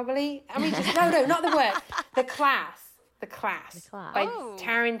too, probably. I mean, no, not The Work. The Class. Class. By Oh,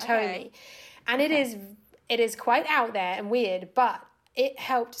 Taryn Tomey. okay. And it is quite out there and weird, but it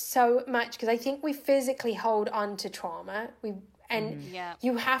helped so much, because I think we physically hold on to trauma. Yeah.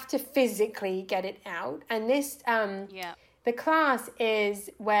 You have to physically get it out. And this Yeah. the class is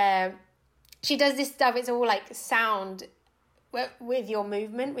where she does this stuff. It's all like sound with your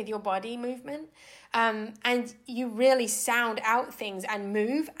movement, with your body movement. And you really sound out things and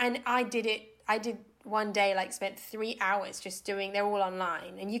move. And I did one day, like spent 3 hours just doing, they're all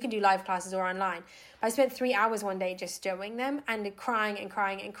online, and you can do live classes or online. I spent 3 hours one day just doing them, and crying and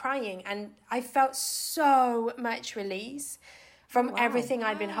crying and crying. And I felt so much release from everything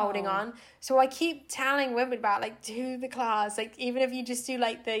I'd been holding on. So I keep telling women about, like, do the class. Like, even if you just do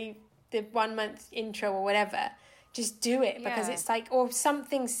like the 1 month intro or whatever, just do it, because Yeah. it's like, or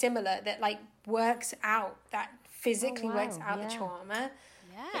something similar that like works out, that physically works wow, out yeah. the trauma.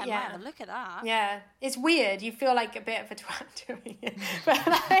 Yeah, I might Yeah. have a look at that. Yeah, it's weird. You feel like a bit of a twat doing it, but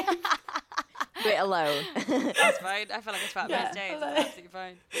like, Bit alone. That's fine. I feel like it's about most days. It's absolutely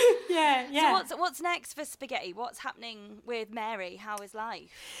fine. yeah. So what's next for Spaghetti? What's happening with Mary? How is life?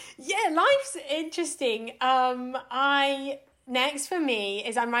 Yeah, life's interesting. Next for me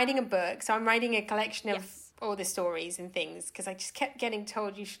is I'm writing a book. So I'm writing a collection of all the stories and things, because I just kept getting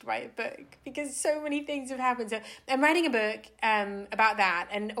told you should write a book because so many things have happened. So I'm writing a book about that,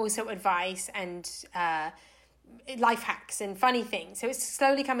 and also advice and life hacks and funny things. So it's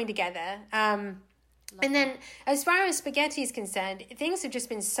slowly coming together. And then as far as Spaghetti is concerned, things have just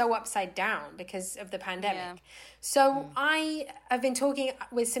been so upside down because of the pandemic. Yeah. So I have been talking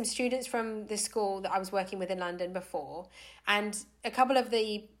with some students from the school that I was working with in London before, and a couple of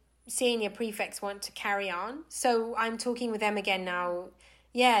the senior prefects want to carry on. So I'm talking with them again now.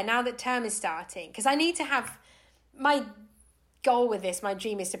 Yeah, now that term is starting, because I need to have my goal with this. My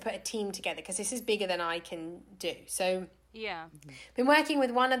dream is to put a team together, because this is bigger than I can do. So Yeah. been working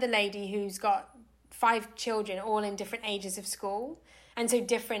with one other lady who's got 5 children, all in different ages of school, and so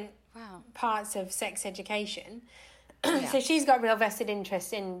different Wow. parts of sex education. So she's got real vested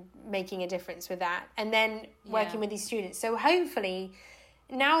interest in making a difference with that, and then working with these students. So hopefully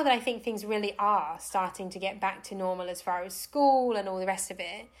now that I think things really are starting to get back to normal as far as school and all the rest of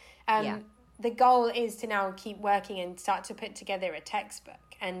it, the goal is to now keep working and start to put together a textbook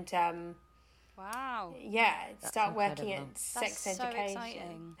and Wow. start working incredible. at sex That's so education.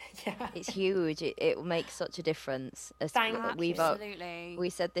 exciting. Yeah. It's huge. It will make such a difference. Thank you. Absolutely. We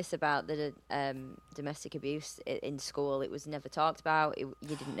said this about the domestic abuse in school. It was never talked about. You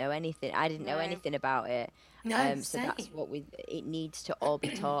didn't know anything. I didn't know No. anything about it. No, so that's same. what it needs to all be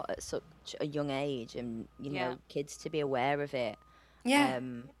taught at such a young age, and Yeah. kids to be aware of it. Yeah.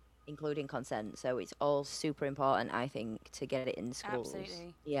 Including consent. So it's all super important, I think, to get it in schools.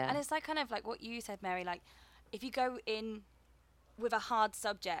 Absolutely. Yeah. And it's like kind of like what you said, Mary, like if you go in with a hard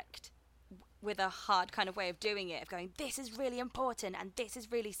subject, with a hard kind of way of doing it, of going, this is really important and this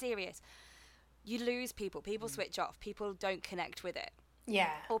is really serious, you lose people. People switch off. People don't connect with it.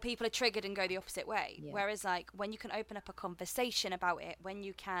 Yeah. Or people are triggered and go the opposite way. Yeah. Whereas like when you can open up a conversation about it, when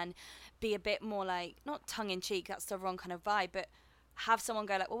you can be a bit more like, not tongue in cheek, that's the wrong kind of vibe, but have someone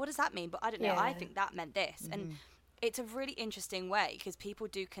go like, well, what does that mean? But I don't know. I Yeah. think that meant this. And it's a really interesting way because people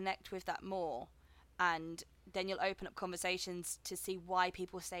do connect with that more. And then you'll open up conversations to see why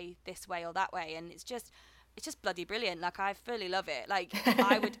people say this way or that way. And it's just bloody brilliant. Like, I fully love it. Like,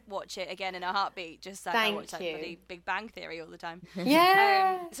 I would watch it again in a heartbeat, just like I Thank watch like you. bloody Big Bang Theory all the time.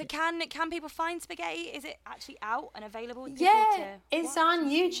 Yeah. So can people find Spaghetti? Is it actually out and available? to Yeah, people to it's watch? on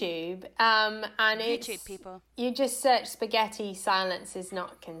YouTube. And YouTube it's, people. you just search spaghetti silence is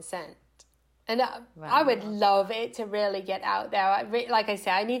not consent. And I would love it to really get out there. Like I say,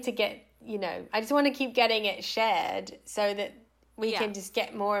 I need to get, I just want to keep getting it shared so that we Yeah. can just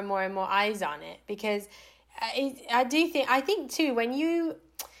get more and more and more eyes on it. Because I think too, when you're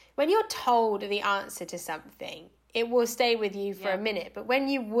told the answer to something, it will stay with you for a minute. But when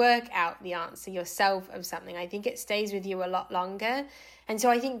you work out the answer yourself of something, I think it stays with you a lot longer. And so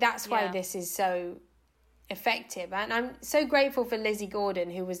I think that's why Yeah. this is so effective. And I'm so grateful for Lizzie Gordon,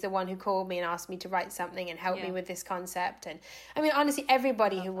 who was the one who called me and asked me to write something and help me Yeah. with this concept. And I mean, honestly,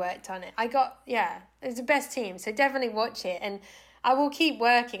 everybody who worked on it, it was the best team. So definitely watch it. And I will keep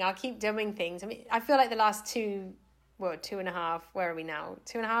working. I'll keep doing things. I mean, I feel like the last 2.5, where are we now?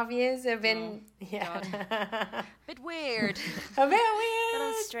 2.5 years have been, Bit weird. a bit On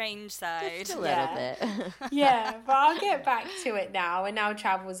weird. a strange side. Just a little Yeah. bit. Yeah, but I'll get back to it now. And now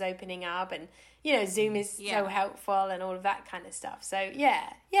travel's opening up and, Zoom is Yeah. so helpful and all of that kind of stuff. So,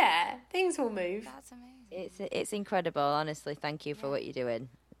 yeah, things will move. That's amazing. It's incredible, honestly. Thank you for what you're doing.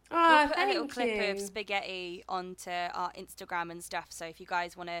 Oh, We'll put a little thank clip you. of Spaghetti onto our Instagram and stuff. So if you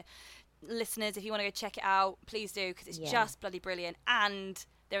guys want to, listeners, if you want to go check it out, please do, because it's Yeah. just bloody brilliant. And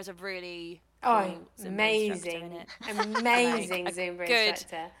there's a really Oh, cool Zumba instructor in amazing. it. Amazing Like, a Zumba good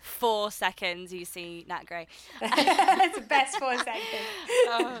instructor. 4 seconds you see Nat Gray. It's the best 4 seconds.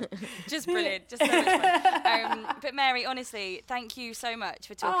 Oh, just brilliant, just so much fun. But Mary, honestly, thank you so much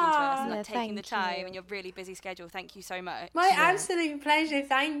for talking to us and Yeah, like, taking the thank time you. and your really busy schedule. Thank you so much. My absolute pleasure.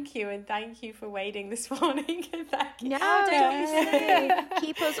 Thank you. And thank you for waiting this morning. Thank you. No, don't be silly.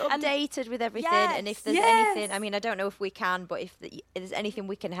 Keep us updated with everything, and if there's Yes. anything, I mean, I don't know if we can, but if there's anything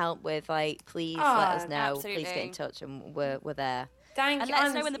we can help with, like, please Oh, let us know. absolutely. Please get in touch, and we're there. Thank And you. let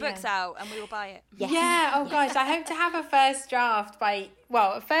us know when the Honestly, book's out and we will buy it. Yeah. Oh gosh, I hope to have a first rough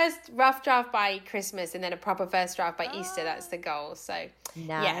draft by Christmas, and then a proper first draft by Easter. That's the goal. So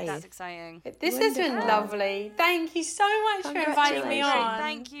Nice. That's exciting. this has been Wonderful. lovely. Thank you so much for inviting me Congratulations. on.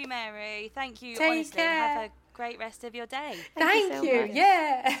 Thank you, Mary. Thank you. Take Honestly, care. have a great rest of your day. Thank so you. much.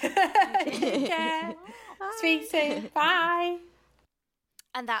 Yeah. Take care. Speak soon. Bye.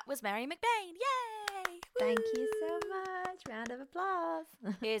 And that was Mary McBain. Yay! Thank you so much. Round of applause.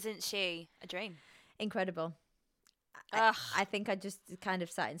 Isn't she a dream? Incredible. Ugh. I think I just kind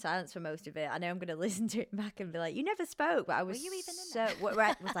of sat in silence for most of it. I know I'm going to listen to it back and be like, "You never spoke," but I was you even in so. Was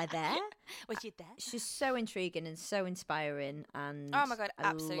I there? Was you there? She's so intriguing and so inspiring, and Oh my God, I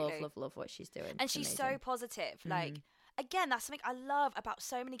absolutely. love what she's doing. And It's she's so amazing. positive. Like, again, that's something I love about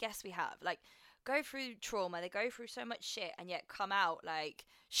so many guests we have. Like, go through trauma, they go through so much shit, and yet come out like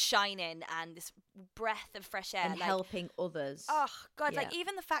shining and this breath of fresh air. and like, helping others. oh God, like Yeah.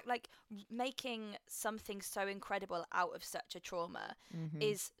 even the fact like making something so incredible out of such a trauma Mm-hmm.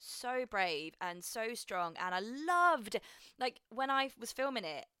 is so brave and so strong. And I loved like when I was filming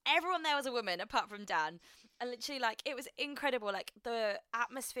it, everyone there was a woman apart from Dan, and literally like it was incredible. Like the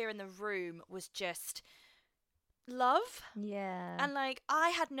atmosphere in the room was just love. Yeah. And like I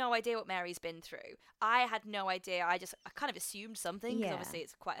had no idea what Mary's been through. I had no idea. I kind of assumed something because Yeah. obviously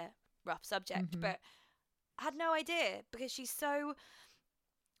it's quite a rough subject, Mhm. but I had no idea because it's kind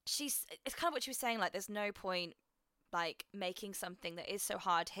of what she was saying, like there's no point like making something that is so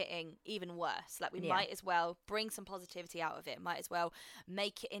hard hitting even worse. Like we Yeah. might as well bring some positivity out of it. Might as well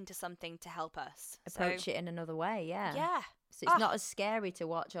make it into something to help us. Approach it in another way. Yeah. Yeah, So it's Ah. not as scary to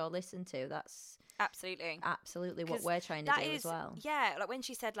watch or listen to. That's absolutely. absolutely what 'Cause we're trying to That do is, as well. yeah. Like when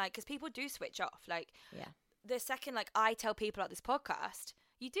she said, like, because people do switch off. Like, Yeah. the second, like, I tell people about this podcast,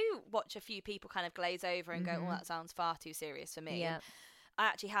 you do watch a few people kind of glaze over and go, "Oh, that sounds far too serious for me." Yeah. And I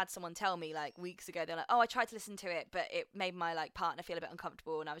actually had someone tell me like weeks ago. They're like, "Oh, I tried to listen to it, but it made my like partner feel a bit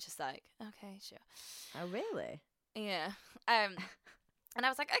uncomfortable," and I was just like, "Okay, sure." Oh, really? Yeah. And I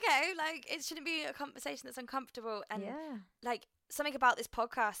was like, okay, like it shouldn't be a conversation that's uncomfortable. And yeah. like something about this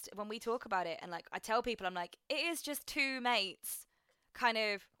podcast when we talk about it, and like I tell people, I'm like, it is just two mates, kind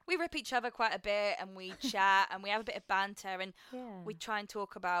of. We rip each other quite a bit, and we chat, and we have a bit of banter, and Yeah. we try and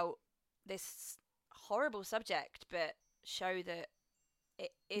talk about this horrible subject, but show that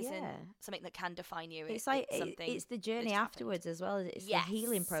it isn't Yeah. something that can define you. It's like something it's the that journey just happened. afterwards as well. It's the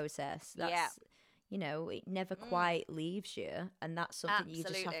healing Yes. process. Yeah. That's you know, it never quite leaves you, and that's something you just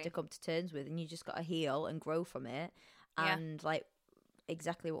have Absolutely. to come to terms with, and you just got to heal and grow from it. Yeah. And like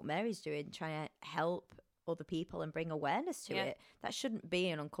exactly what Mary's doing, trying to help other people and bring awareness to Yeah. it. That shouldn't be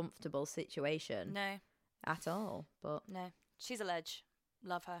an uncomfortable situation No, at all. But no, she's a ledge.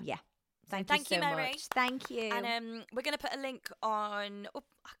 Love her. yeah, thank thank you you, so Mary. much. Thank you. And we're going to put a link on. Oh,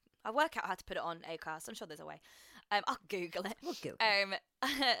 I'll work out how to put it on Acast. I'm sure there's a way. I'll Google it. We'll Google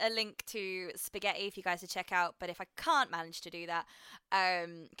A link to Spaghetti for you guys to check out. But if I can't manage to do that,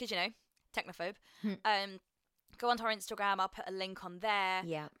 because you know, technophobe, go onto our Instagram. I'll put a link on there.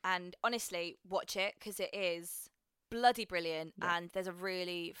 Yeah. And honestly, watch it because it is bloody brilliant. Yeah. And there's a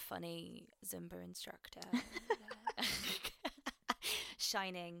really funny Zumba instructor.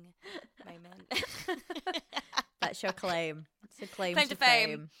 Shining moment. That's your claim. It's a claim, Claim to to fame.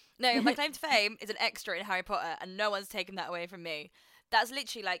 fame. No, my claim to fame is an extra in Harry Potter, and no one's taken that away from me. That's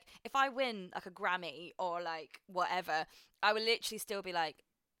literally like, if I win like a Grammy or like whatever, I would literally still be like,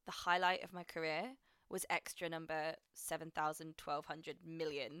 the highlight of my career was extra number 7,1200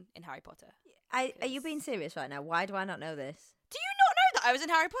 million in Harry Potter. Are you being serious right now? Why do I not know this? Do you not know that I was in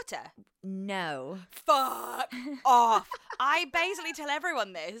Harry Potter? No. Fuck off. I basically tell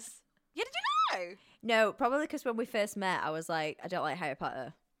everyone this. Yeah, did you know? No, probably because when we first met, I was like, I don't like Harry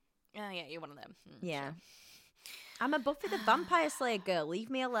Potter. Oh, yeah, you're one of them. Yeah. Sure. I'm a Buffy the Vampire Slayer girl. Leave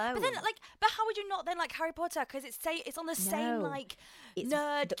me alone. But then, like, how would you not then like Harry Potter? Because it's on the same No. like It's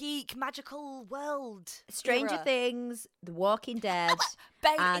nerd, the- geek, magical world. Stranger era. Things, The Walking Dead,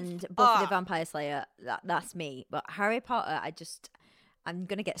 Babe, and it's- Buffy ah. the Vampire Slayer. That's me. But Harry Potter, I'm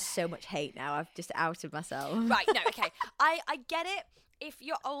going to get so much hate now. I've just outed myself. Right? No, okay. I get it. If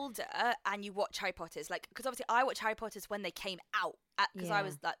you're older and you watch Harry Potter's, like, because obviously I watched Harry Potter's when they came out, because I Yeah.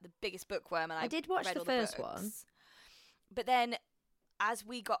 was like the biggest bookworm, and I did watch read the all first books. one. But then, as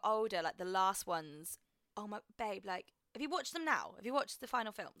we got older, like the last ones, oh my babe, like, have you watched them now? Have you watched the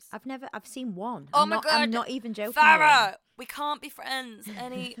final films? I've seen one. Oh I'm my not, God. I'm not even joking. Farah, we can't be friends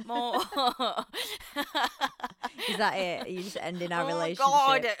anymore. Is that it? You just ending our Oh, relationship?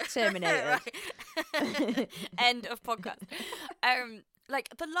 God. Terminated. Right. End of podcast. Like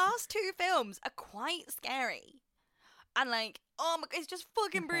the last two films are quite scary, and like, oh my, it's just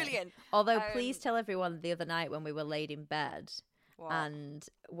fucking Okay. brilliant. Although, please Um, tell everyone the other night when we were laid in bed, What? and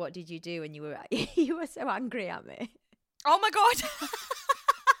what did you do? And you were you were so angry at me. Oh my god.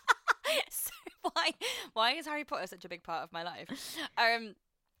 So why is Harry Potter such a big part of my life?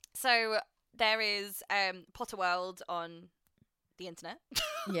 So there is Potter World on the internet.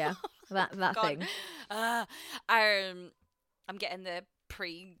 Yeah, that God. thing. I'm getting the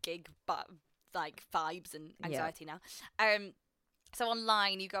pre-gig like vibes and Yeah. anxiety now. So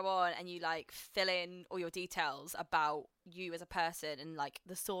online you go on and you like fill in all your details about you as a person, and like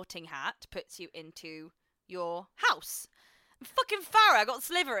the sorting hat puts you into your house. Fucking Farah got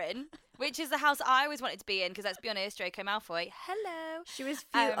Slytherin, which is the house I always wanted to be in, because let's be honest, Draco Malfoy. Hello. She was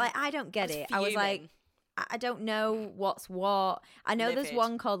Um, like, I don't get it. I was like, fuming. I don't know what's what. I know there's Livid.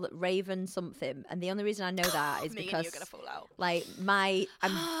 one called Raven something, and the only reason I know that is Me and because you're gonna fall out. like I'm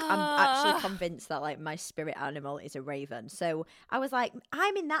actually convinced that like my spirit animal is a raven. So I was like,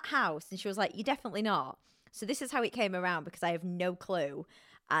 I'm in that house, and she was like, you're definitely not. So this is how it came around, because I have no clue.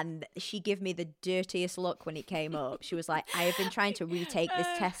 And she gave me the dirtiest look when it came up. She was like, I have been trying to retake this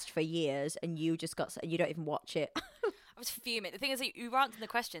test for years, and you don't even watch it. I was fuming. The thing is, that you were answering the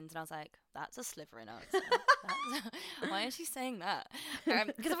questions, and I was like, "That's a Slytherin answer." Why is she saying that?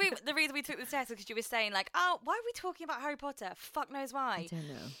 Because the reason we took this test is because you were saying like, "Oh, why are we talking about Harry Potter?" Fuck knows why. I don't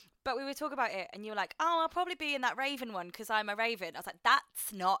know. But we were talking about it, and you were like, "Oh, I'll probably be in that Raven one because I'm a Raven." I was like,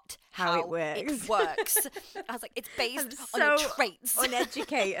 "That's not How it works." I was like, "It's based on so your traits."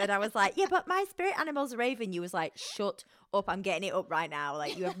 uneducated. I was like, yeah, but my spirit animal's a raven. You was like, shut up, I'm getting it up right now.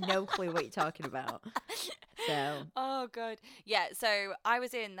 Like, you have no clue what you're talking about. So, Oh god, yeah. So I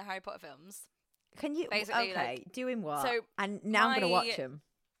was in the Harry Potter films. can you, Basically, okay, doing what? so and now I'm going to my- watch them.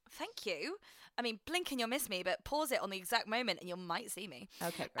 Thank you. I mean, blink and you'll miss me, but pause it on the exact moment and you might see me.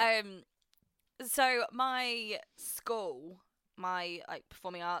 Okay, great. So my school, my like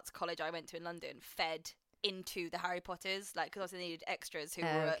performing arts college I went to in London, fed into the Harry Potters, like because I needed extras who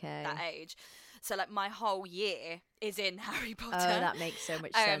were Okay. at that age. So like my whole year is in Harry Potter. Oh, that makes so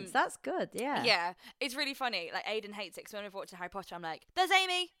much sense. That's good, yeah. Yeah, it's really funny. Like Aiden hates it because when we've watched Harry Potter, I'm like, "There's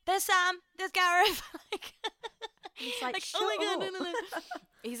Amy, there's Sam, there's Gareth." Like, He's like, "Oh my god, "Shut no, no, no."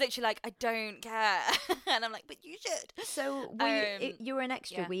 He's literally like, "I don't care," and I'm like, "But you should." So, were you were an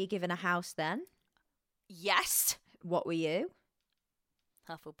extra. yeah. Were you given a house then? Yes, What were you?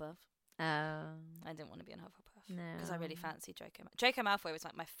 Hufflepuff. Um, I didn't want to be in Hufflepuff no. because I really fancied Draco. Draco Malfoy was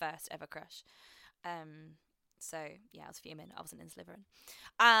like my first ever crush. So yeah, I was fuming. I wasn't in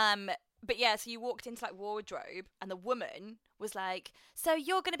Slytherin. But yeah, so you walked into like wardrobe, and the woman was like, "So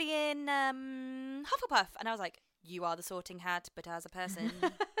you're gonna be in Hufflepuff," and I was like, "You are the Sorting Hat, but as a person,"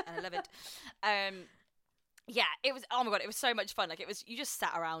 and I love it. Yeah, it was. Oh my god, it was so much fun. Like it was. You just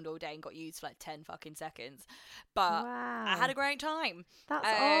sat around all day and got used for like 10 fucking seconds. But I had a great time. That's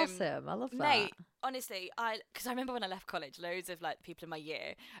awesome. I love that. Mate, honestly, because I remember when I left college, loads of like people in my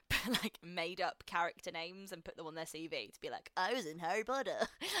year like made up character names and put them on their CV to be like, "I was in Harry Potter."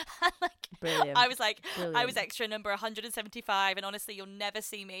 Like, Brilliant. I was like, I was Brilliant. extra number 175, and honestly, you'll never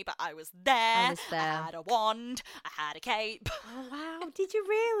see me, but I was there. I was there. I had a wand. I had a cape. Oh, wow. Did you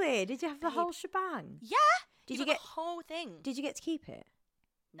really? Did you have the Babe. whole shebang? Yeah. Did got you get the whole thing? Did you get to keep it?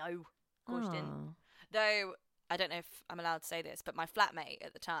 No, of course you didn't. Oh. Though I don't know if I'm allowed to say this, but my flatmate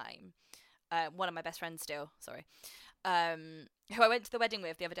at the time, one of my best friends still, sorry, who I went to the wedding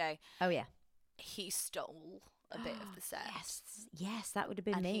with the other day, Oh, yeah. he stole a bit of the set. Yes, that would have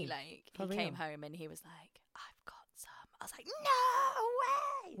been And me. For he came real. home and he was like, "I've got some." I was like,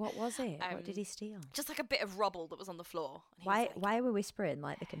 "No way!" What was it? What did he steal? Just like a bit of rubble that was on the floor. And he was Why like, are we whispering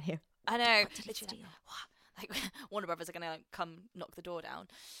like they can hear? I know. What did he Literally steal? like, "What?" Like Warner Brothers are gonna come knock the door down.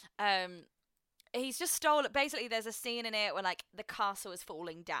 He's just stole it. Basically, there's a scene in it where like the castle is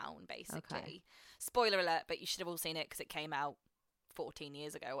falling down. Basically, Okay. Spoiler alert, but you should have all seen it because it came out 14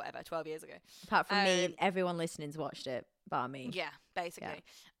 years ago, whatever, 12 years ago. Apart from me, Um, everyone listening's watched it, bar me. Yeah, basically.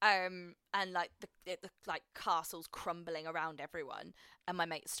 And like the like castle's crumbling around everyone, and my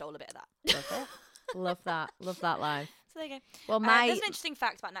mate stole a bit of that. Love it. Love that. Love that live. So there you go. Well, There's an interesting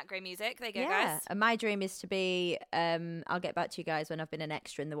fact about Nat Grey music. There you go, yeah, guys. and my dream is to be. I'll get back to you guys when I've been an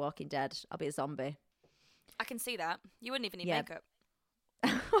extra in The Walking Dead. I'll be a zombie. I can see that. You wouldn't even need Yeah. makeup.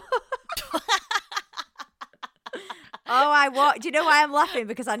 Oh, I walked. Do you know why I'm laughing?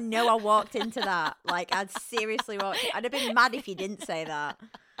 Because I know I walked into that. Like, I'd seriously walked. I'd have been mad if you didn't say that.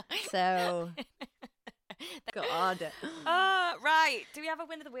 So, God. Right. Do we have a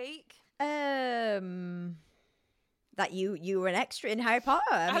win of the week? That you were an extra in Harry Potter.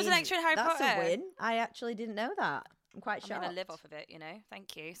 I was an mean, extra in Harry that's Potter. a win. I actually didn't know that. I'm quite I'm shocked. gonna live off of it, you know.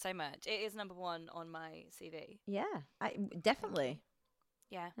 Thank you so much. It is number 1 on my CV. Yeah, definitely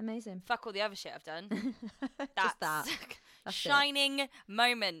Yeah. amazing. Fuck all the other shit I've done. That's Just that. That's it. shining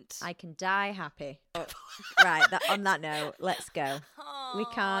moment. I can die happy. Right. On that note, let's go. We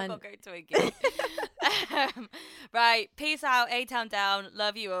Aw, can't- I've got to go to a gig. Right. Peace out. A-Town down.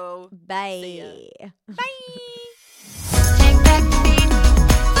 Love you all. Bye. Bye. Take back the beat.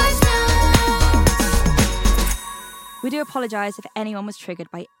 Voice notes. We do apologise if anyone was triggered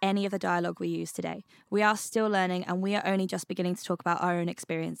by any of the dialogue we used today. We are still learning and we are only just beginning to talk about our own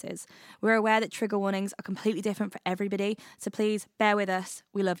experiences. We're aware that trigger warnings are completely different for everybody, so please bear with us.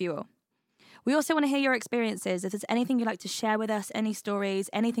 We love you all. We also want to hear your experiences. If there's anything you'd like to share with us, any stories,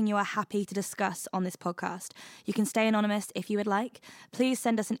 anything you are happy to discuss on this podcast, you can stay anonymous if you would like. Please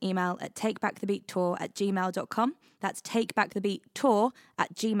send us an email at takebackthebeattour@gmail.com. That's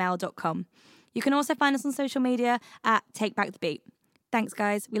takebackthebeattour@gmail.com. You can also find us on social media at Take Back the Beat. Thanks,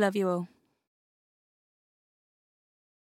 guys. We love you all.